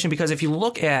starting rotation, because if you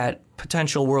look at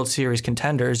potential World Series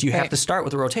contenders, you have Right. to start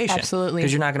with the rotation. Absolutely.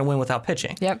 Because you're not going to win without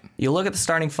pitching. Yep. You look at the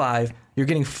starting 5, you're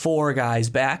getting 4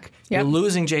 guys back. Yep. You're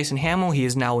losing Jason Hamill. He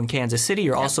is now in Kansas City.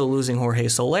 You're also losing Jorge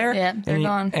Soler. Yep, they're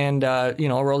gone. And,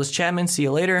 Aroldis Chapman, see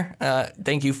you later.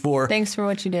 Thank you for Thanks for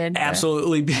what you did.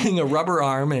 absolutely being a rubber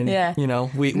arm. And, Yeah.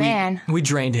 we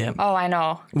drained him. Oh, I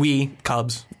know.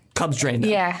 Cubs drained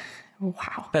him. Yeah.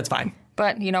 Wow. That's fine.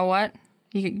 But you know what?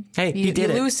 He did you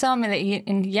it. lose some,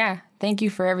 and yeah, thank you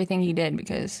for everything he did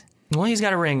because Well, he's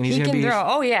got a ring. And he's he going to can be... throw.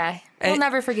 Oh yeah, we'll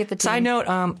never forget the team. Side note,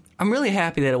 I'm really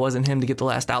happy that it wasn't him to get the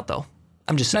last out, though.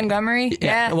 I'm just saying. Montgomery.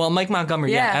 Yeah. Well, Mike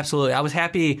Montgomery, yeah, Yeah. absolutely. I was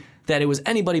happy that it was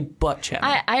anybody but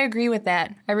Chapman. I agree with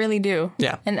that. I really do.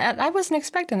 Yeah. And I wasn't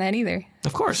expecting that either.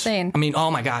 of course. saying. I mean, oh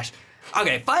my gosh.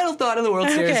 Okay, final thought in the World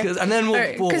Series, and then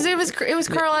because it was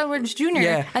Carl Edwards Jr.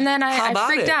 Yeah. And then I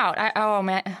freaked it?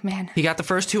 out. Man. He got the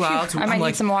first 2 outs. I might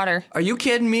need some water. Are you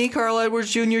kidding me, Carl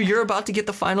Edwards Jr.? You're about to get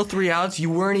the final 3 outs. You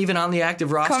weren't even on the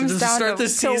active roster Comes to down start the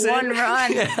season. To one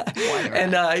run.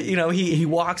 And he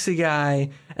walks a guy.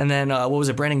 And then, what was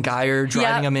it, Brandon Geyer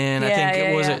driving him in? I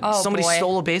think somebody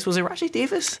stole a base. Was it Rajai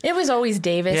Davis? It was always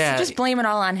Davis. Yeah. Just blame it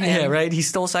all on him. Yeah, right? He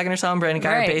stole second or something. Brandon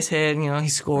Geyer base hit. He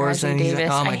scores. Rajai and Davis. He's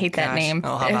like, oh my I hate gosh. that name.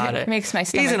 Oh, how about it? It makes my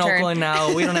stomach He's in turn. Oakland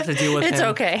now. We don't have to deal with him. It's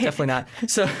okay. Definitely not.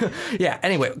 So, yeah,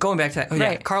 anyway, going back to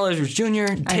that. Carl Edwards Jr.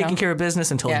 taking care of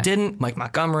business until he didn't. Mike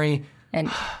Montgomery. And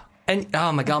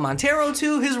Miguel Montero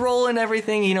too, his role in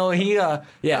everything. Go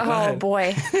ahead.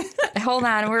 Boy, hold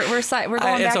on, we're going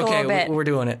back a little bit. We're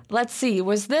doing it. Let's see.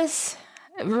 Was this?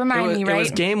 Remind me, right? It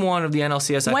was game 1 of the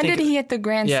NLCS. When did he hit the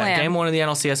grand slam? Yeah, game 1 of the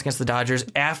NLCS against the Dodgers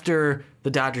after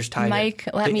the Dodgers tied Mike,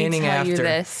 it. let me tell you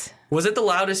this. Was it the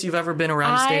loudest you've ever been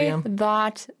around the stadium? I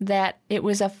thought that it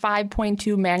was a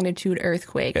 5.2 magnitude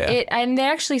earthquake. Yeah. And they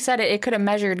actually said it could have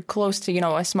measured close to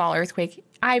a small earthquake.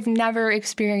 I've never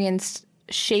experienced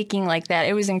shaking like that.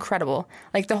 It was incredible.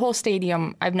 Like the whole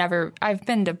stadium, I've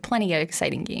been to plenty of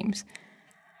exciting games.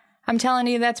 I'm telling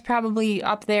you, that's probably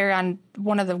up there on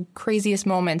one of the craziest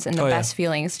moments and the best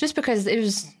feelings, just because it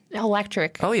was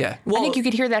electric. Oh, yeah. Well, I think you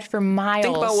could hear that for miles.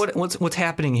 Think about what's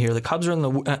happening here. The Cubs are in the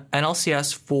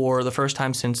NLCS for the first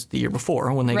time since the year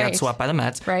before when they got swept by the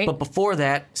Mets. Right. But before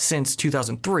that, since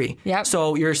 2003. Yep.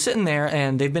 So you're sitting there,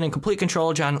 and they've been in complete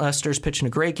control. John Lester's pitching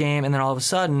a great game, and then all of a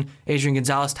sudden, Adrian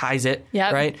Gonzalez ties it.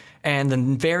 Yep. Right? And the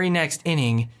very next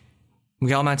inning,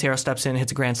 Miguel Montero steps in and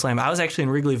hits a grand slam. I was actually in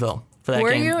Wrigleyville for that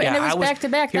Were game. you? Yeah, and it was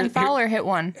back-to-back. Then Fowler hit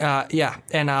one. Yeah.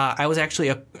 And I was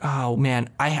actually,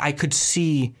 I could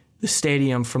see the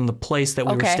stadium from the place that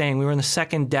we were staying. We were in the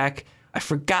second deck. I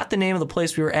forgot the name of the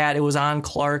place we were at. It was on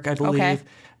Clark, I believe.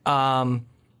 Okay.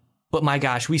 But my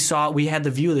gosh, we had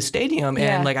the view of the stadium,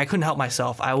 and I couldn't help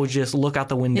myself. I would just look out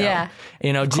the window. Yeah.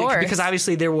 Because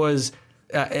obviously there was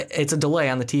it's a delay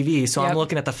on the TV, so I'm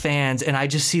looking at the fans, and I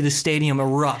just see the stadium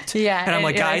erupt. Yeah. And I'm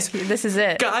like, guys, this is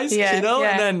it. Guys, and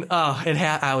then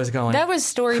I was going That was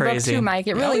storybook crazy. too, Mike.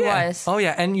 It really was. Oh,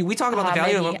 yeah. And we talk about the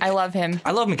value of him. I love him.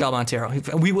 I love Miguel Montero.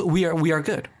 We are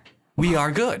good. We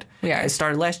are good. We are. It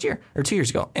started last year or 2 years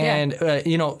ago. And,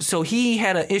 so he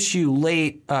had an issue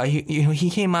late. He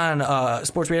came on a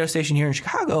sports radio station here in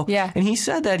Chicago. Yeah. And he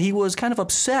said that he was kind of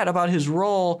upset about his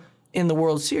role in the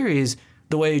World Series,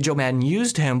 the way Joe Madden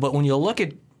used him. But when you look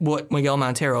at what Miguel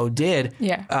Montero did,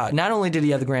 not only did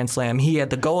he have the grand slam, he had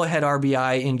the go-ahead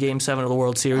RBI in Game 7 of the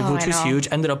World Series, which was huge,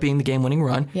 ended up being the game-winning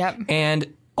run. Yep.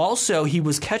 And also, he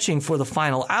was catching for the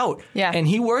final out. Yeah. And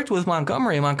he worked with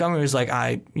Montgomery. And Montgomery was like,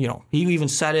 he even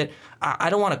said it.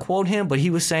 I don't want to quote him, but he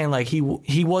was saying like he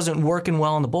wasn't working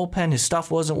well in the bullpen. His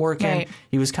stuff wasn't working. Right.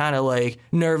 He was kind of like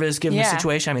nervous given the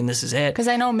situation. I mean, this is it. Because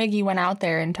I know Miggy went out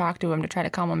there and talked to him to try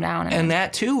to calm him down. And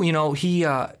that too, he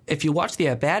if you watch the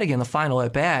at-bat again, the final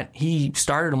at-bat, he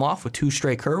started him off with 2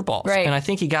 straight curveballs. Right. And I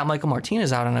think he got Michael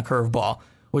Martinez out on a curveball,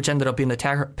 which ended up being the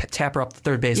tapper up the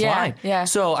third base line. Yeah.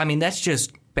 So, I mean, that's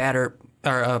just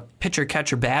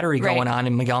pitcher-catcher battery going on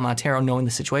in Miguel Montero knowing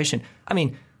the situation. I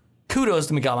mean, kudos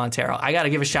to Miguel Montero. I got to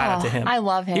give a shout-out to him. I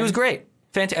love him. He was great.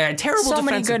 Terrible so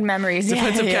many good memories.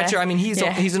 Defensive catcher. I mean, he's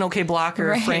an okay blocker.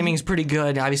 Right. Framing's pretty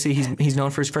good. Obviously, he's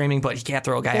known for his framing, but he can't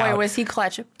throw a guy out. Boy, was he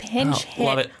clutch. Pinch hit.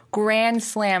 Love it. Grand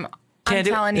slam. I'm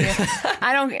telling you.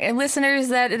 Listeners,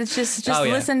 that it's just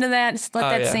listen to that. Just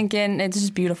let that sink in. It's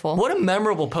just beautiful. What a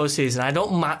memorable postseason.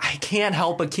 I can't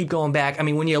help but keep going back. I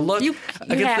mean, when you look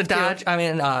against the Dodgers,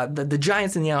 the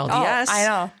Giants in the NLDS. Oh, I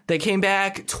know. They came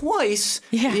back twice.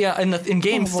 Yeah. In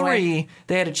game 3,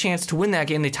 they had a chance to win that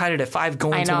game. They tied it at 5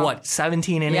 going to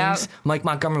 17 innings. Yep. Mike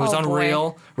Montgomery was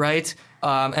unreal, right?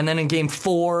 And then in game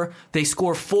 4, they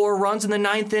score 4 runs in the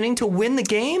 9th inning to win the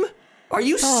game. Are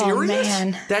you serious?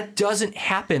 Man. That doesn't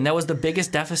happen. That was the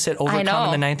biggest deficit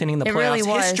overcome in the 9th inning in the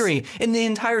playoffs history, in the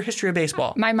entire history of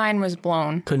baseball. My mind was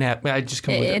blown. Couldn't happen. I just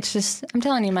couldn't believe it. It's just, I'm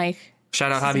telling you, Mike.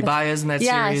 Shout out Javi Baez in that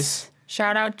series.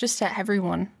 Shout out just to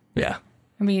everyone. Yeah.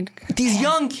 I mean, these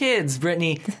young kids,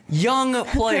 Brittany, young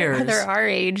players. They're our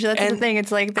age. That's the thing.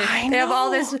 It's like they have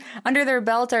all this under their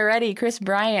belt already. Chris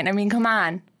Bryant. I mean, come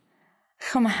on.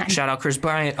 Shout out Chris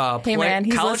Bryant.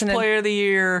 He's College listening. Player of the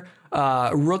Year.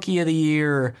 Rookie of the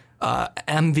Year,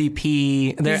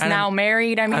 MVP. He's now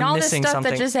married. I mean, all this stuff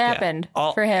that just happened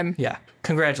for him. Yeah.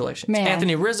 Congratulations. Man.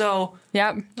 Anthony Rizzo.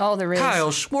 Yep. All the Riz.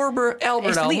 Kyle Schwarber,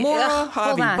 Albert Almora,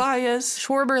 Javi Baez.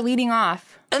 Schwarber leading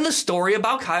off. And the story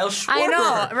about Kyle Schwarber. I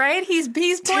know, right? He's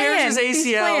playing. Tears his ACL,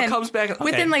 He's playing. comes back. Okay,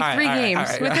 within like 3 games.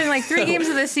 Within like 3 games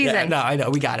of this season. Yeah, no, I know.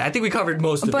 We got it. I think we covered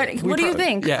most of it. But what do you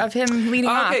think of him leading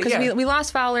off? Because we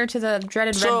lost Fowler to the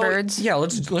dreaded Redbirds. Yeah,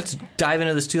 let's dive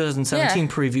into this 2017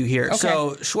 preview here. Okay.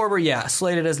 So Schwarber,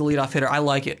 slated as the leadoff hitter. I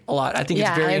like it a lot. I think it's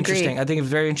very interesting. I think it's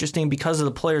very interesting because of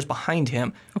the players behind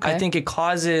him. Okay. I think it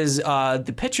causes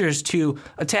the pitchers to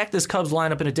attack this Cubs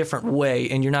lineup in a different way,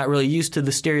 and you're not really used to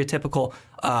the stereotypical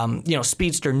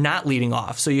speedster not leading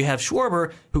off. So you have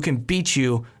Schwarber, who can beat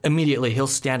you immediately. He'll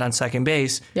stand on second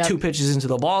base 2 pitches into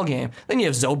the ball game. Then you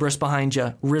have Zobrist behind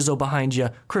you, Rizzo behind you,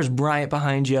 Chris Bryant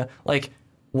behind you. Like,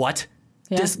 what?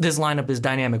 Yeah. This lineup is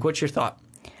dynamic. What's your thought?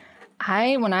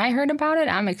 When I heard about it,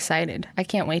 I'm excited. I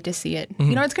can't wait to see it.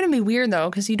 Mm-hmm. It's going to be weird,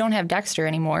 though, because you don't have Dexter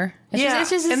anymore. It's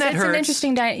an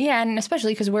interesting and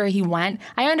especially because where he went.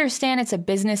 I understand it's a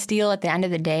business deal at the end of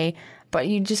the day, but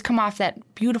you just come off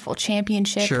that beautiful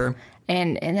championship. Sure.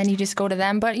 And then you just go to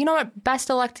them. But you know what? Best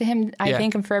of luck to him. I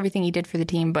thank him for everything he did for the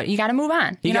team. But you got to move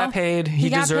on. He got paid. He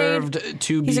deserved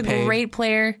to be paid. He's a great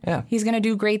player. Yeah. He's going to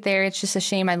do great there. It's just a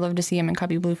shame. I'd love to see him in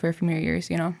Cubby Blue for a few more years,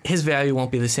 His value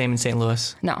won't be the same in St.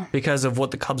 Louis. No. Because of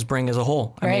what the Cubs bring as a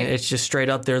whole. I mean, it's just straight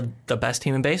up, they're the best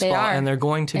team in baseball. They are. And they're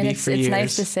going to be for years. It's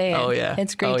nice to say it. Oh, yeah.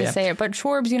 It's great to say it. But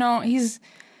Schwarbs, he's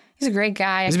a great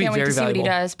guy. I can't wait to see what he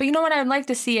does. But you know what I'd like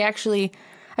to see, actually?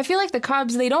 I feel like the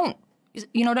Cubs, they don't,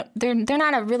 they're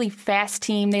not a really fast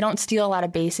team. They don't steal a lot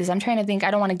of bases. I'm trying to think.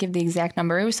 I don't want to give the exact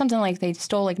number. It was something like they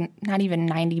stole like not even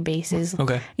 90 bases.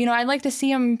 Okay. I'd like to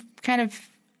see them kind of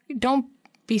don't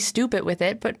be stupid with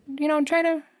it, but try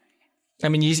to. I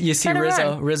mean, you see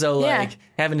Rizzo like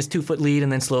having his 2-foot lead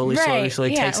and then slowly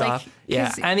takes off.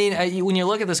 Yeah. I mean, when you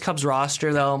look at this Cubs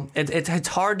roster, though, it's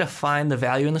hard to find the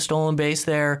value in the stolen base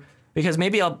there. Because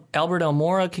maybe Albert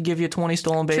Almora could give you 20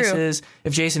 stolen bases. True.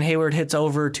 If Jason Hayward hits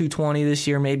over 220 this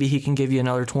year, maybe he can give you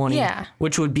another 20,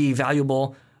 which would be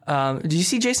valuable. Did you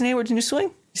see Jason Hayward's new swing?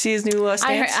 You see his new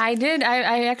stance? I did.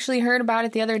 I actually heard about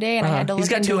it the other day, and I had to look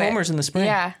into it. He's got 2 homers in the spring.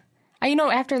 Yeah.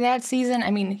 After that season,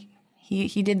 I mean,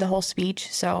 he did the whole speech,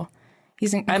 so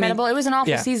he's incredible. It was an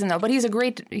awful season, though, but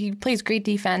he plays great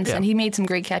defense, and he made some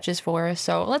great catches for us.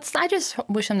 So I just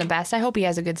wish him the best. I hope he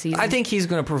has a good season. I think he's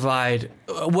going to provide,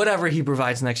 whatever he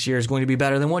provides next year is going to be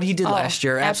better than what he did last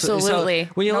year. Absolutely.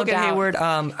 So when you look at Hayward,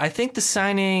 I think the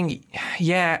signing,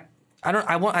 I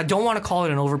don't want to call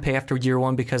it an overpay after year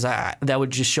 1 because that would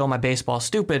just show my baseball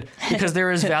stupid because there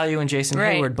is value in Jason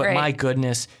Hayward, but my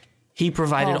goodness, he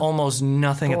provided almost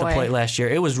nothing at the plate last year.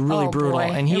 It was really brutal. Boy.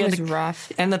 And it was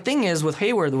rough. And the thing is, with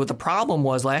Hayward, what the problem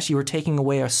was last year, you were taking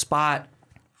away a spot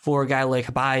for a guy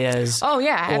like Baez. Oh,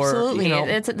 yeah, absolutely.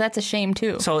 That's a shame,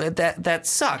 too. So that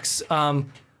sucks.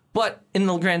 But in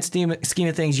the grand scheme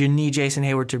of things, you need Jason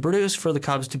Hayward to produce for the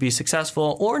Cubs to be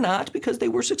successful or not, because they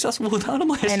were successful without him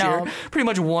last year. Pretty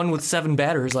much won with 7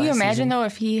 batters last season. Can you imagine, though,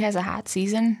 if he has a hot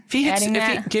season?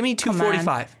 Give me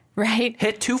 245. Right.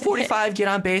 Hit 245, get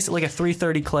on base at like a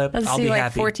 330 clip. I'll be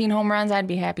happy. 14 home runs, I'd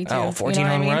be happy too. Oh, 14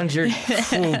 home runs?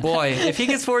 Oh, boy. If he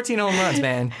gets 14 home runs,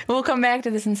 man. We'll come back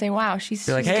to this and say, wow, she's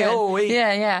like, hey, good. Oh, wait.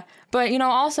 Yeah. But,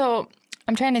 also,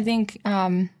 I'm trying to think, I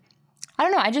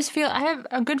don't know. I just feel, I have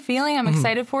a good feeling. I'm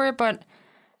excited for it. But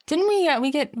didn't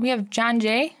we have John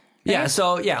Jay? Right? Yeah,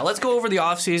 so, let's go over the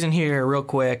offseason here real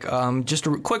quick. Just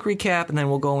a quick recap, and then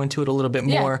we'll go into it a little bit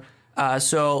more.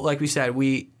 So, like we said,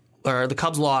 the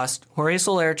Cubs lost. Jorge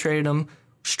Soler traded him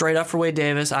straight up for Wade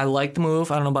Davis. I like the move.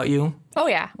 I don't know about you. Oh,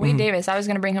 yeah. Wade Davis. I was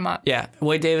going to bring him up. Yeah.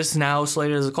 Wade Davis is now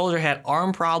slated as a closer. Had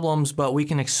arm problems, but we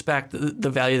can expect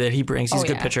the value that he brings. He's a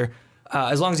good pitcher,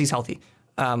 as long as he's healthy.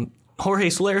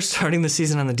 Jorge Soler starting the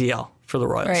season on the DL for the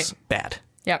Royals. Right. Bad.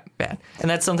 Yep. Bad.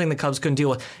 And that's something the Cubs couldn't deal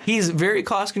with. He's very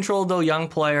cost-controlled, though, young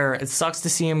player. It sucks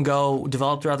to see him go,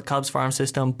 develop throughout the Cubs farm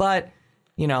system, but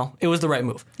it was the right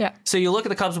move. Yeah. So you look at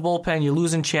the Cubs bullpen, you're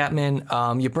losing Chapman,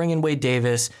 you bring in Wade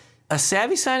Davis. A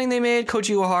savvy signing they made,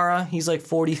 Koji Ohara, he's like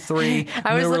 43.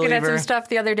 I was looking at some stuff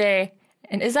the other day.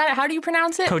 And how do you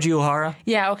pronounce it? Koji Ohara.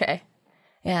 Yeah, okay.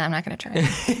 Yeah, I'm not going to try it.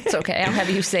 It's okay. I'll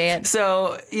have you say it.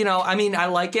 So, I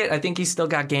like it. I think he's still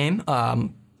got game.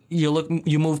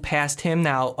 You move past him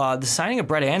now. The signing of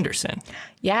Brett Anderson.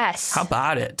 Yes. How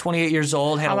about it? 28 years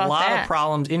old, had a lot of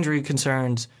problems, injury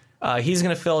concerns. He's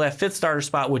going to fill that 5th starter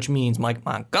spot, which means Mike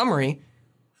Montgomery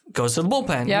goes to the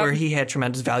bullpen, where he had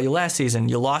tremendous value last season.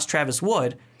 You lost Travis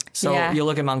Wood, so you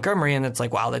look at Montgomery, and it's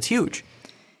like, wow, that's huge.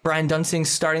 Brian Dunsing's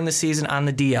starting the season on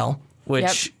the DL,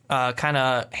 which kind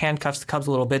of handcuffs the Cubs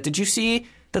a little bit. Did you see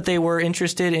that they were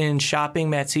interested in shopping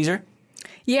Matt Caesar?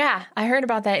 Yeah, I heard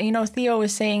about that. Theo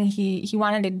was saying he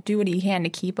wanted to do what he can to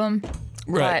keep him.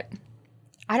 Right. But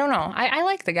I don't know. I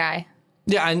like the guy.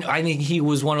 Yeah, I think he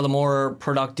was one of the more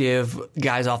productive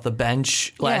guys off the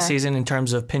bench last season in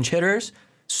terms of pinch hitters.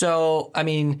 So, I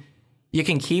mean, you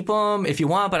can keep him if you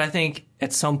want, but I think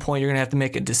at some point you're going to have to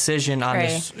make a decision on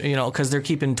this, because they're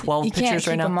keeping 12 pitchers right now. You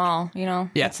can't keep them all,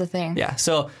 That's the thing. Yeah,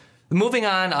 so moving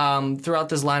on throughout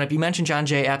this lineup, you mentioned John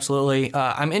Jay, absolutely.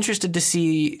 I'm interested to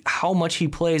see how much he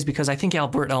plays because I think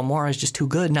Albert Almora is just too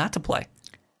good not to play.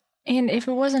 And if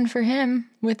it wasn't for him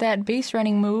with that base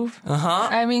running move,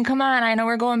 I mean, come on, I know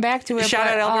we're going back to it. Shout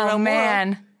out Albert Almora.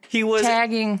 Man, he was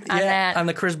tagging on that. On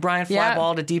the Chris Bryant fly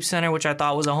ball to deep center, which I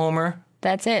thought was a homer.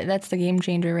 That's it. That's the game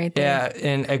changer right there. Yeah,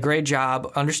 and a great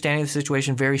job understanding the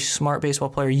situation. Very smart baseball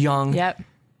player, young. Yep.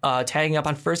 Tagging up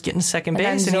on first, getting second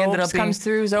base, and he ended up being... comes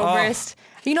through, Zobrist.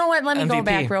 You know what? Let me go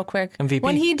back real quick. MVP.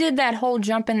 When he did that whole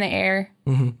jump in the air,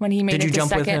 when he made Did it you to jump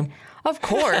second. with him? Of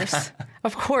course.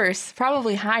 Of course.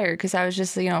 Probably higher because I was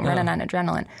just, running on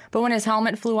adrenaline. But when his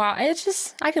helmet flew out, it's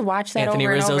just, I could watch that Anthony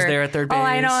over and over. Rizzo's there at third base. Oh,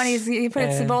 I know, and he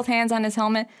puts both hands on his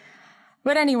helmet.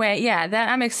 But anyway,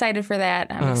 I'm excited for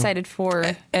that. I'm excited for...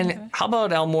 And how about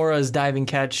Almora's diving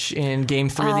catch in Game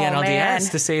 3 of the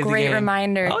NLDS to save the game? Great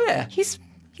reminder. Oh, yeah. He's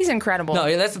incredible.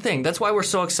 No, that's the thing. That's why we're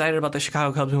so excited about the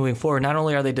Chicago Cubs moving forward. Not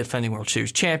only are they defending World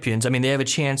Series champions, I mean, they have a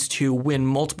chance to win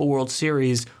multiple World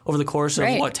Series over the course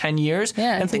of, 10 years?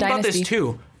 Yeah, and think about this,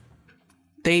 too.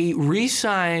 They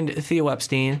re-signed Theo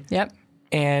Epstein. Yep.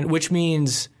 And which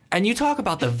means... And you talk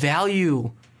about the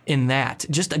value in that.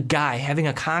 Just a guy having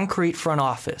a concrete front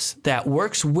office that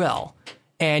works well,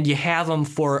 and you have him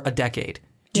for a decade.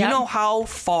 Do you know how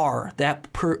far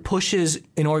that pushes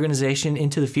an organization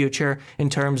into the future in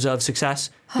terms of success?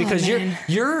 Because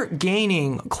you're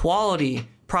gaining quality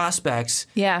prospects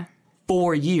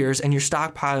for years, and you're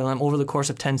stockpiling them over the course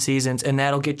of 10 seasons, and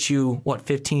that'll get you,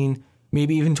 15,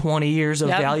 maybe even 20 years of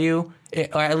value,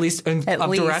 or at least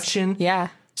direction? Yeah.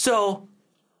 So...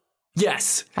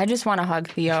 Yes. I just want to hug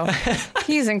Theo.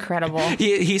 He's incredible.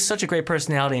 He's such a great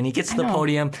personality, and he gets to the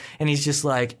podium, and he's just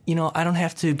like, I don't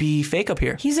have to be fake up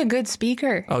here. He's a good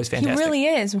speaker. Oh, he's fantastic. He really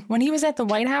is. When he was at the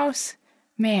White House,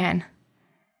 man.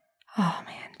 Oh,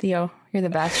 man. Theo, you're the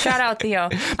best. Shout out Theo.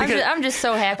 I'm just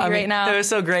so happy right now. It was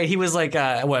so great. He was like,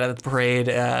 at the parade,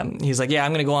 he's like,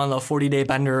 I'm going to go on the 40-day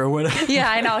bender or whatever. Yeah,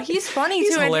 I know. He's funny,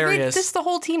 he's too. hilarious. Just the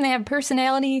whole team, they have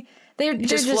personality. They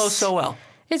just flow so well.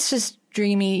 It's just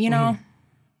dreamy,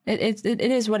 It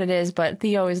is what it is, but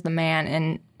Theo is the man,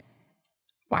 and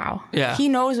wow. Yeah. He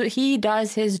knows what he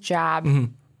does his job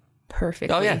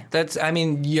perfectly. Oh, yeah.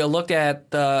 You look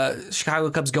at the Chicago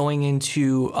Cubs going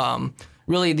into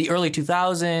really the early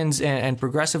 2000s and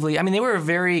progressively. I mean, they were a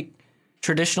very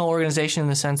traditional organization in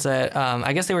the sense that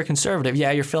I guess they were conservative.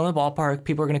 Yeah, you're filling the ballpark.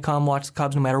 People are going to come watch the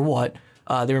Cubs no matter what.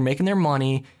 They were making their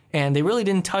money, and they really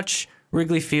didn't touch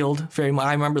Wrigley Field very much.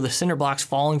 I remember the cinder blocks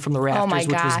falling from the rafters,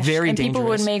 which was very dangerous. And people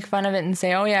would make fun of it and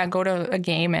say, "Oh yeah, go to a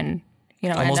game and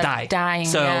almost end up dying."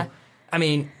 So, I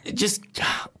mean, just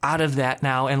out of that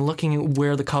now and looking at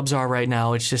where the Cubs are right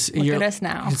now, it's just look at us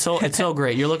now. It's so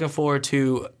great. You're looking forward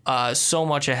to so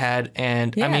much ahead,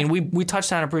 and I mean, we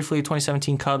touched on it briefly.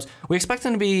 2017 Cubs. We expect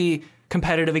them to be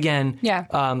competitive again. Yeah.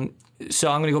 So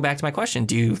I'm going to go back to my question.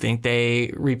 Do you think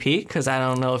they repeat? Because I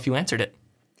don't know if you answered it.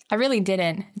 I really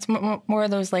didn't. It's more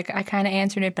of those, like, I kind of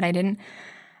answered it, but I didn't.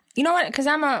 You know what? Because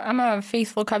I'm a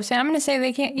faithful Cubs fan. I'm going to say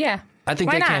they can't. Yeah. I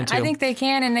think can, too. I think they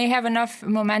can, and they have enough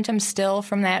momentum still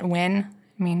from that win.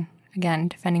 I mean, again,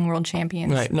 defending world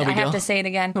champions. Right. No big deal. I have to say it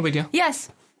again. No big deal. Yes.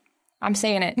 I'm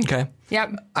saying it. Okay.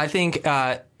 Yep. I think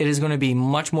it is going to be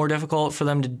much more difficult for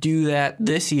them to do that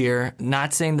this year.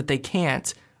 Not saying that they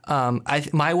can't.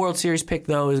 My World Series pick,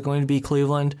 though, is going to be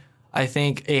Cleveland. I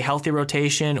think a healthy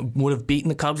rotation would have beaten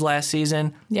the Cubs last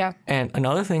season. Yeah. And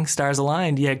another thing, stars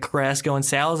aligned. You had Carrasco and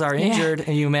Salazar injured,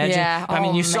 and you imagine.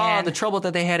 Yeah. You saw the trouble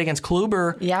that they had against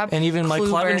Kluber, and even Mike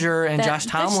Clevenger and Josh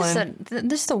Tomlin.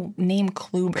 Just the name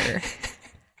Kluber.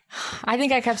 I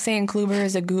think I kept saying Kluber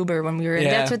is a goober when we were.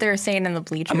 That's what they were saying in the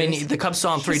bleachers. I mean, the Cubs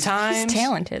saw him 3 times. He's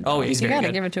talented. Oh, he's very good. You got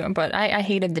to give it to him. But I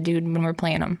hated the dude when we were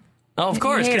playing him. Oh, of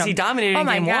course, because he dominated in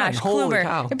game 1. Holy Kluber.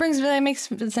 cow.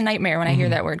 It's a nightmare when I hear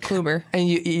that word, Kluber. And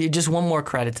you just one more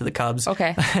credit to the Cubs.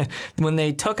 Okay. When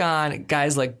they took on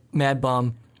guys like Mad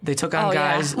Bum, they took on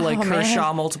guys like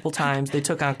Kershaw multiple times. They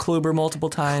took on Kluber multiple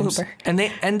times. And they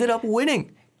ended up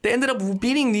winning. They ended up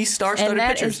beating these star-studded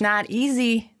pitchers. And that is not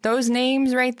easy. Those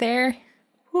names right there.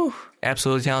 Whew.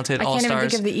 Absolutely talented, all-stars. I can't even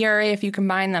think of the ERA if you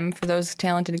combine them for those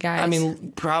talented guys. I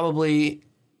mean, probably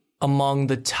among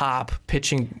the top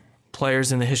pitching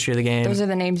players in the history of the game. Those are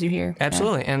the names you hear.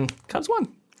 Absolutely. Yeah. And Cubs won.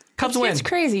 Cubs win. It's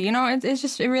crazy.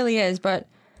 It really is. But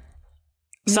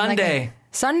Sunday.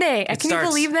 Sunday. Can you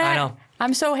believe that? I know.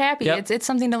 I'm so happy. Yep. It's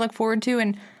something to look forward to.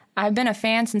 And I've been a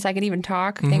fan since I could even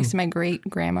talk, thanks to my great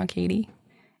grandma, Katie.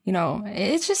 You know,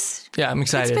 it's just... Yeah, I'm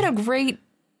excited. It's been a great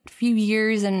few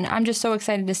years, and I'm just so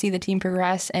excited to see the team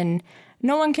progress, and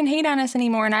no one can hate on us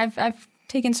anymore. And I've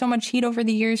taken so much heat over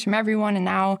the years from everyone, and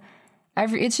now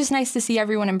it's just nice to see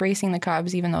everyone embracing the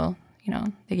Cubs, even though, you know,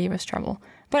 they gave us trouble.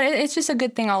 But it's just a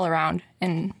good thing all around,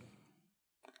 and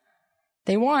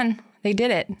they won. They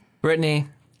did it. Brittany,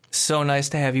 so nice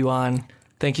to have you on.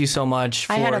 Thank you so much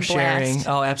for I had a sharing. blast.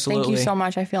 Oh, absolutely. Thank you so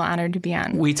much. I feel honored to be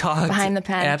on. We talked Behind the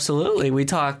Pen. Absolutely. We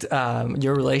talked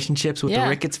your relationships with the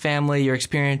Ricketts family, your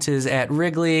experiences at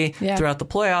Wrigley throughout the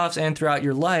playoffs and throughout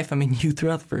your life. I mean, you threw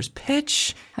out the first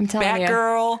pitch. I'm telling you.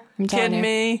 Batgirl. I'm telling kidding you.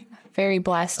 me? Very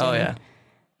blessed. Oh, yeah.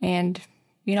 And,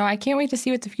 you know, I can't wait to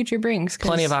see what the future brings.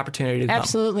 Plenty of opportunity to come.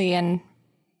 Absolutely. And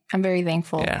I'm very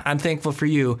thankful. Yeah, I'm thankful for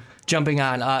you jumping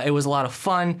on. It was a lot of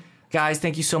fun. Guys,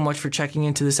 thank you so much for checking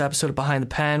into this episode of Behind the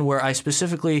Pen, where I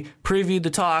specifically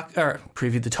talked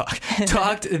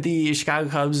the Chicago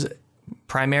Cubs.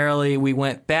 Primarily, we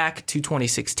went back to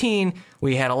 2016.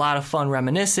 We had a lot of fun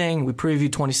reminiscing. We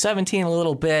previewed 2017 a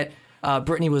little bit.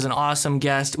 Brittany was an awesome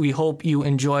guest. We hope you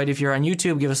enjoyed. If you're on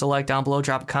YouTube, give us a like down below,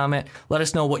 drop a comment. Let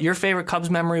us know what your favorite Cubs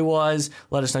memory was.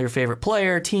 Let us know your favorite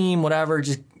player, team, whatever.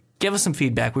 Just give us some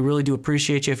feedback. We really do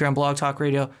appreciate you. If you're on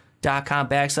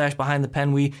blogtalkradio.com/Behind the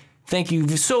Pen, we thank you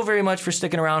so very much for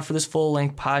sticking around for this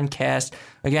full-length podcast.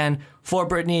 Again, for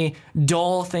Brittany,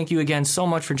 Dole, thank you again so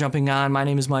much for jumping on. My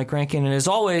name is Mike Rankin, and as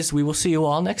always, we will see you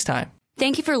all next time.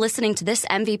 Thank you for listening to this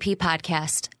MVP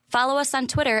podcast. Follow us on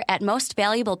Twitter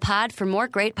 @MostValuablePod for more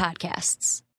great podcasts.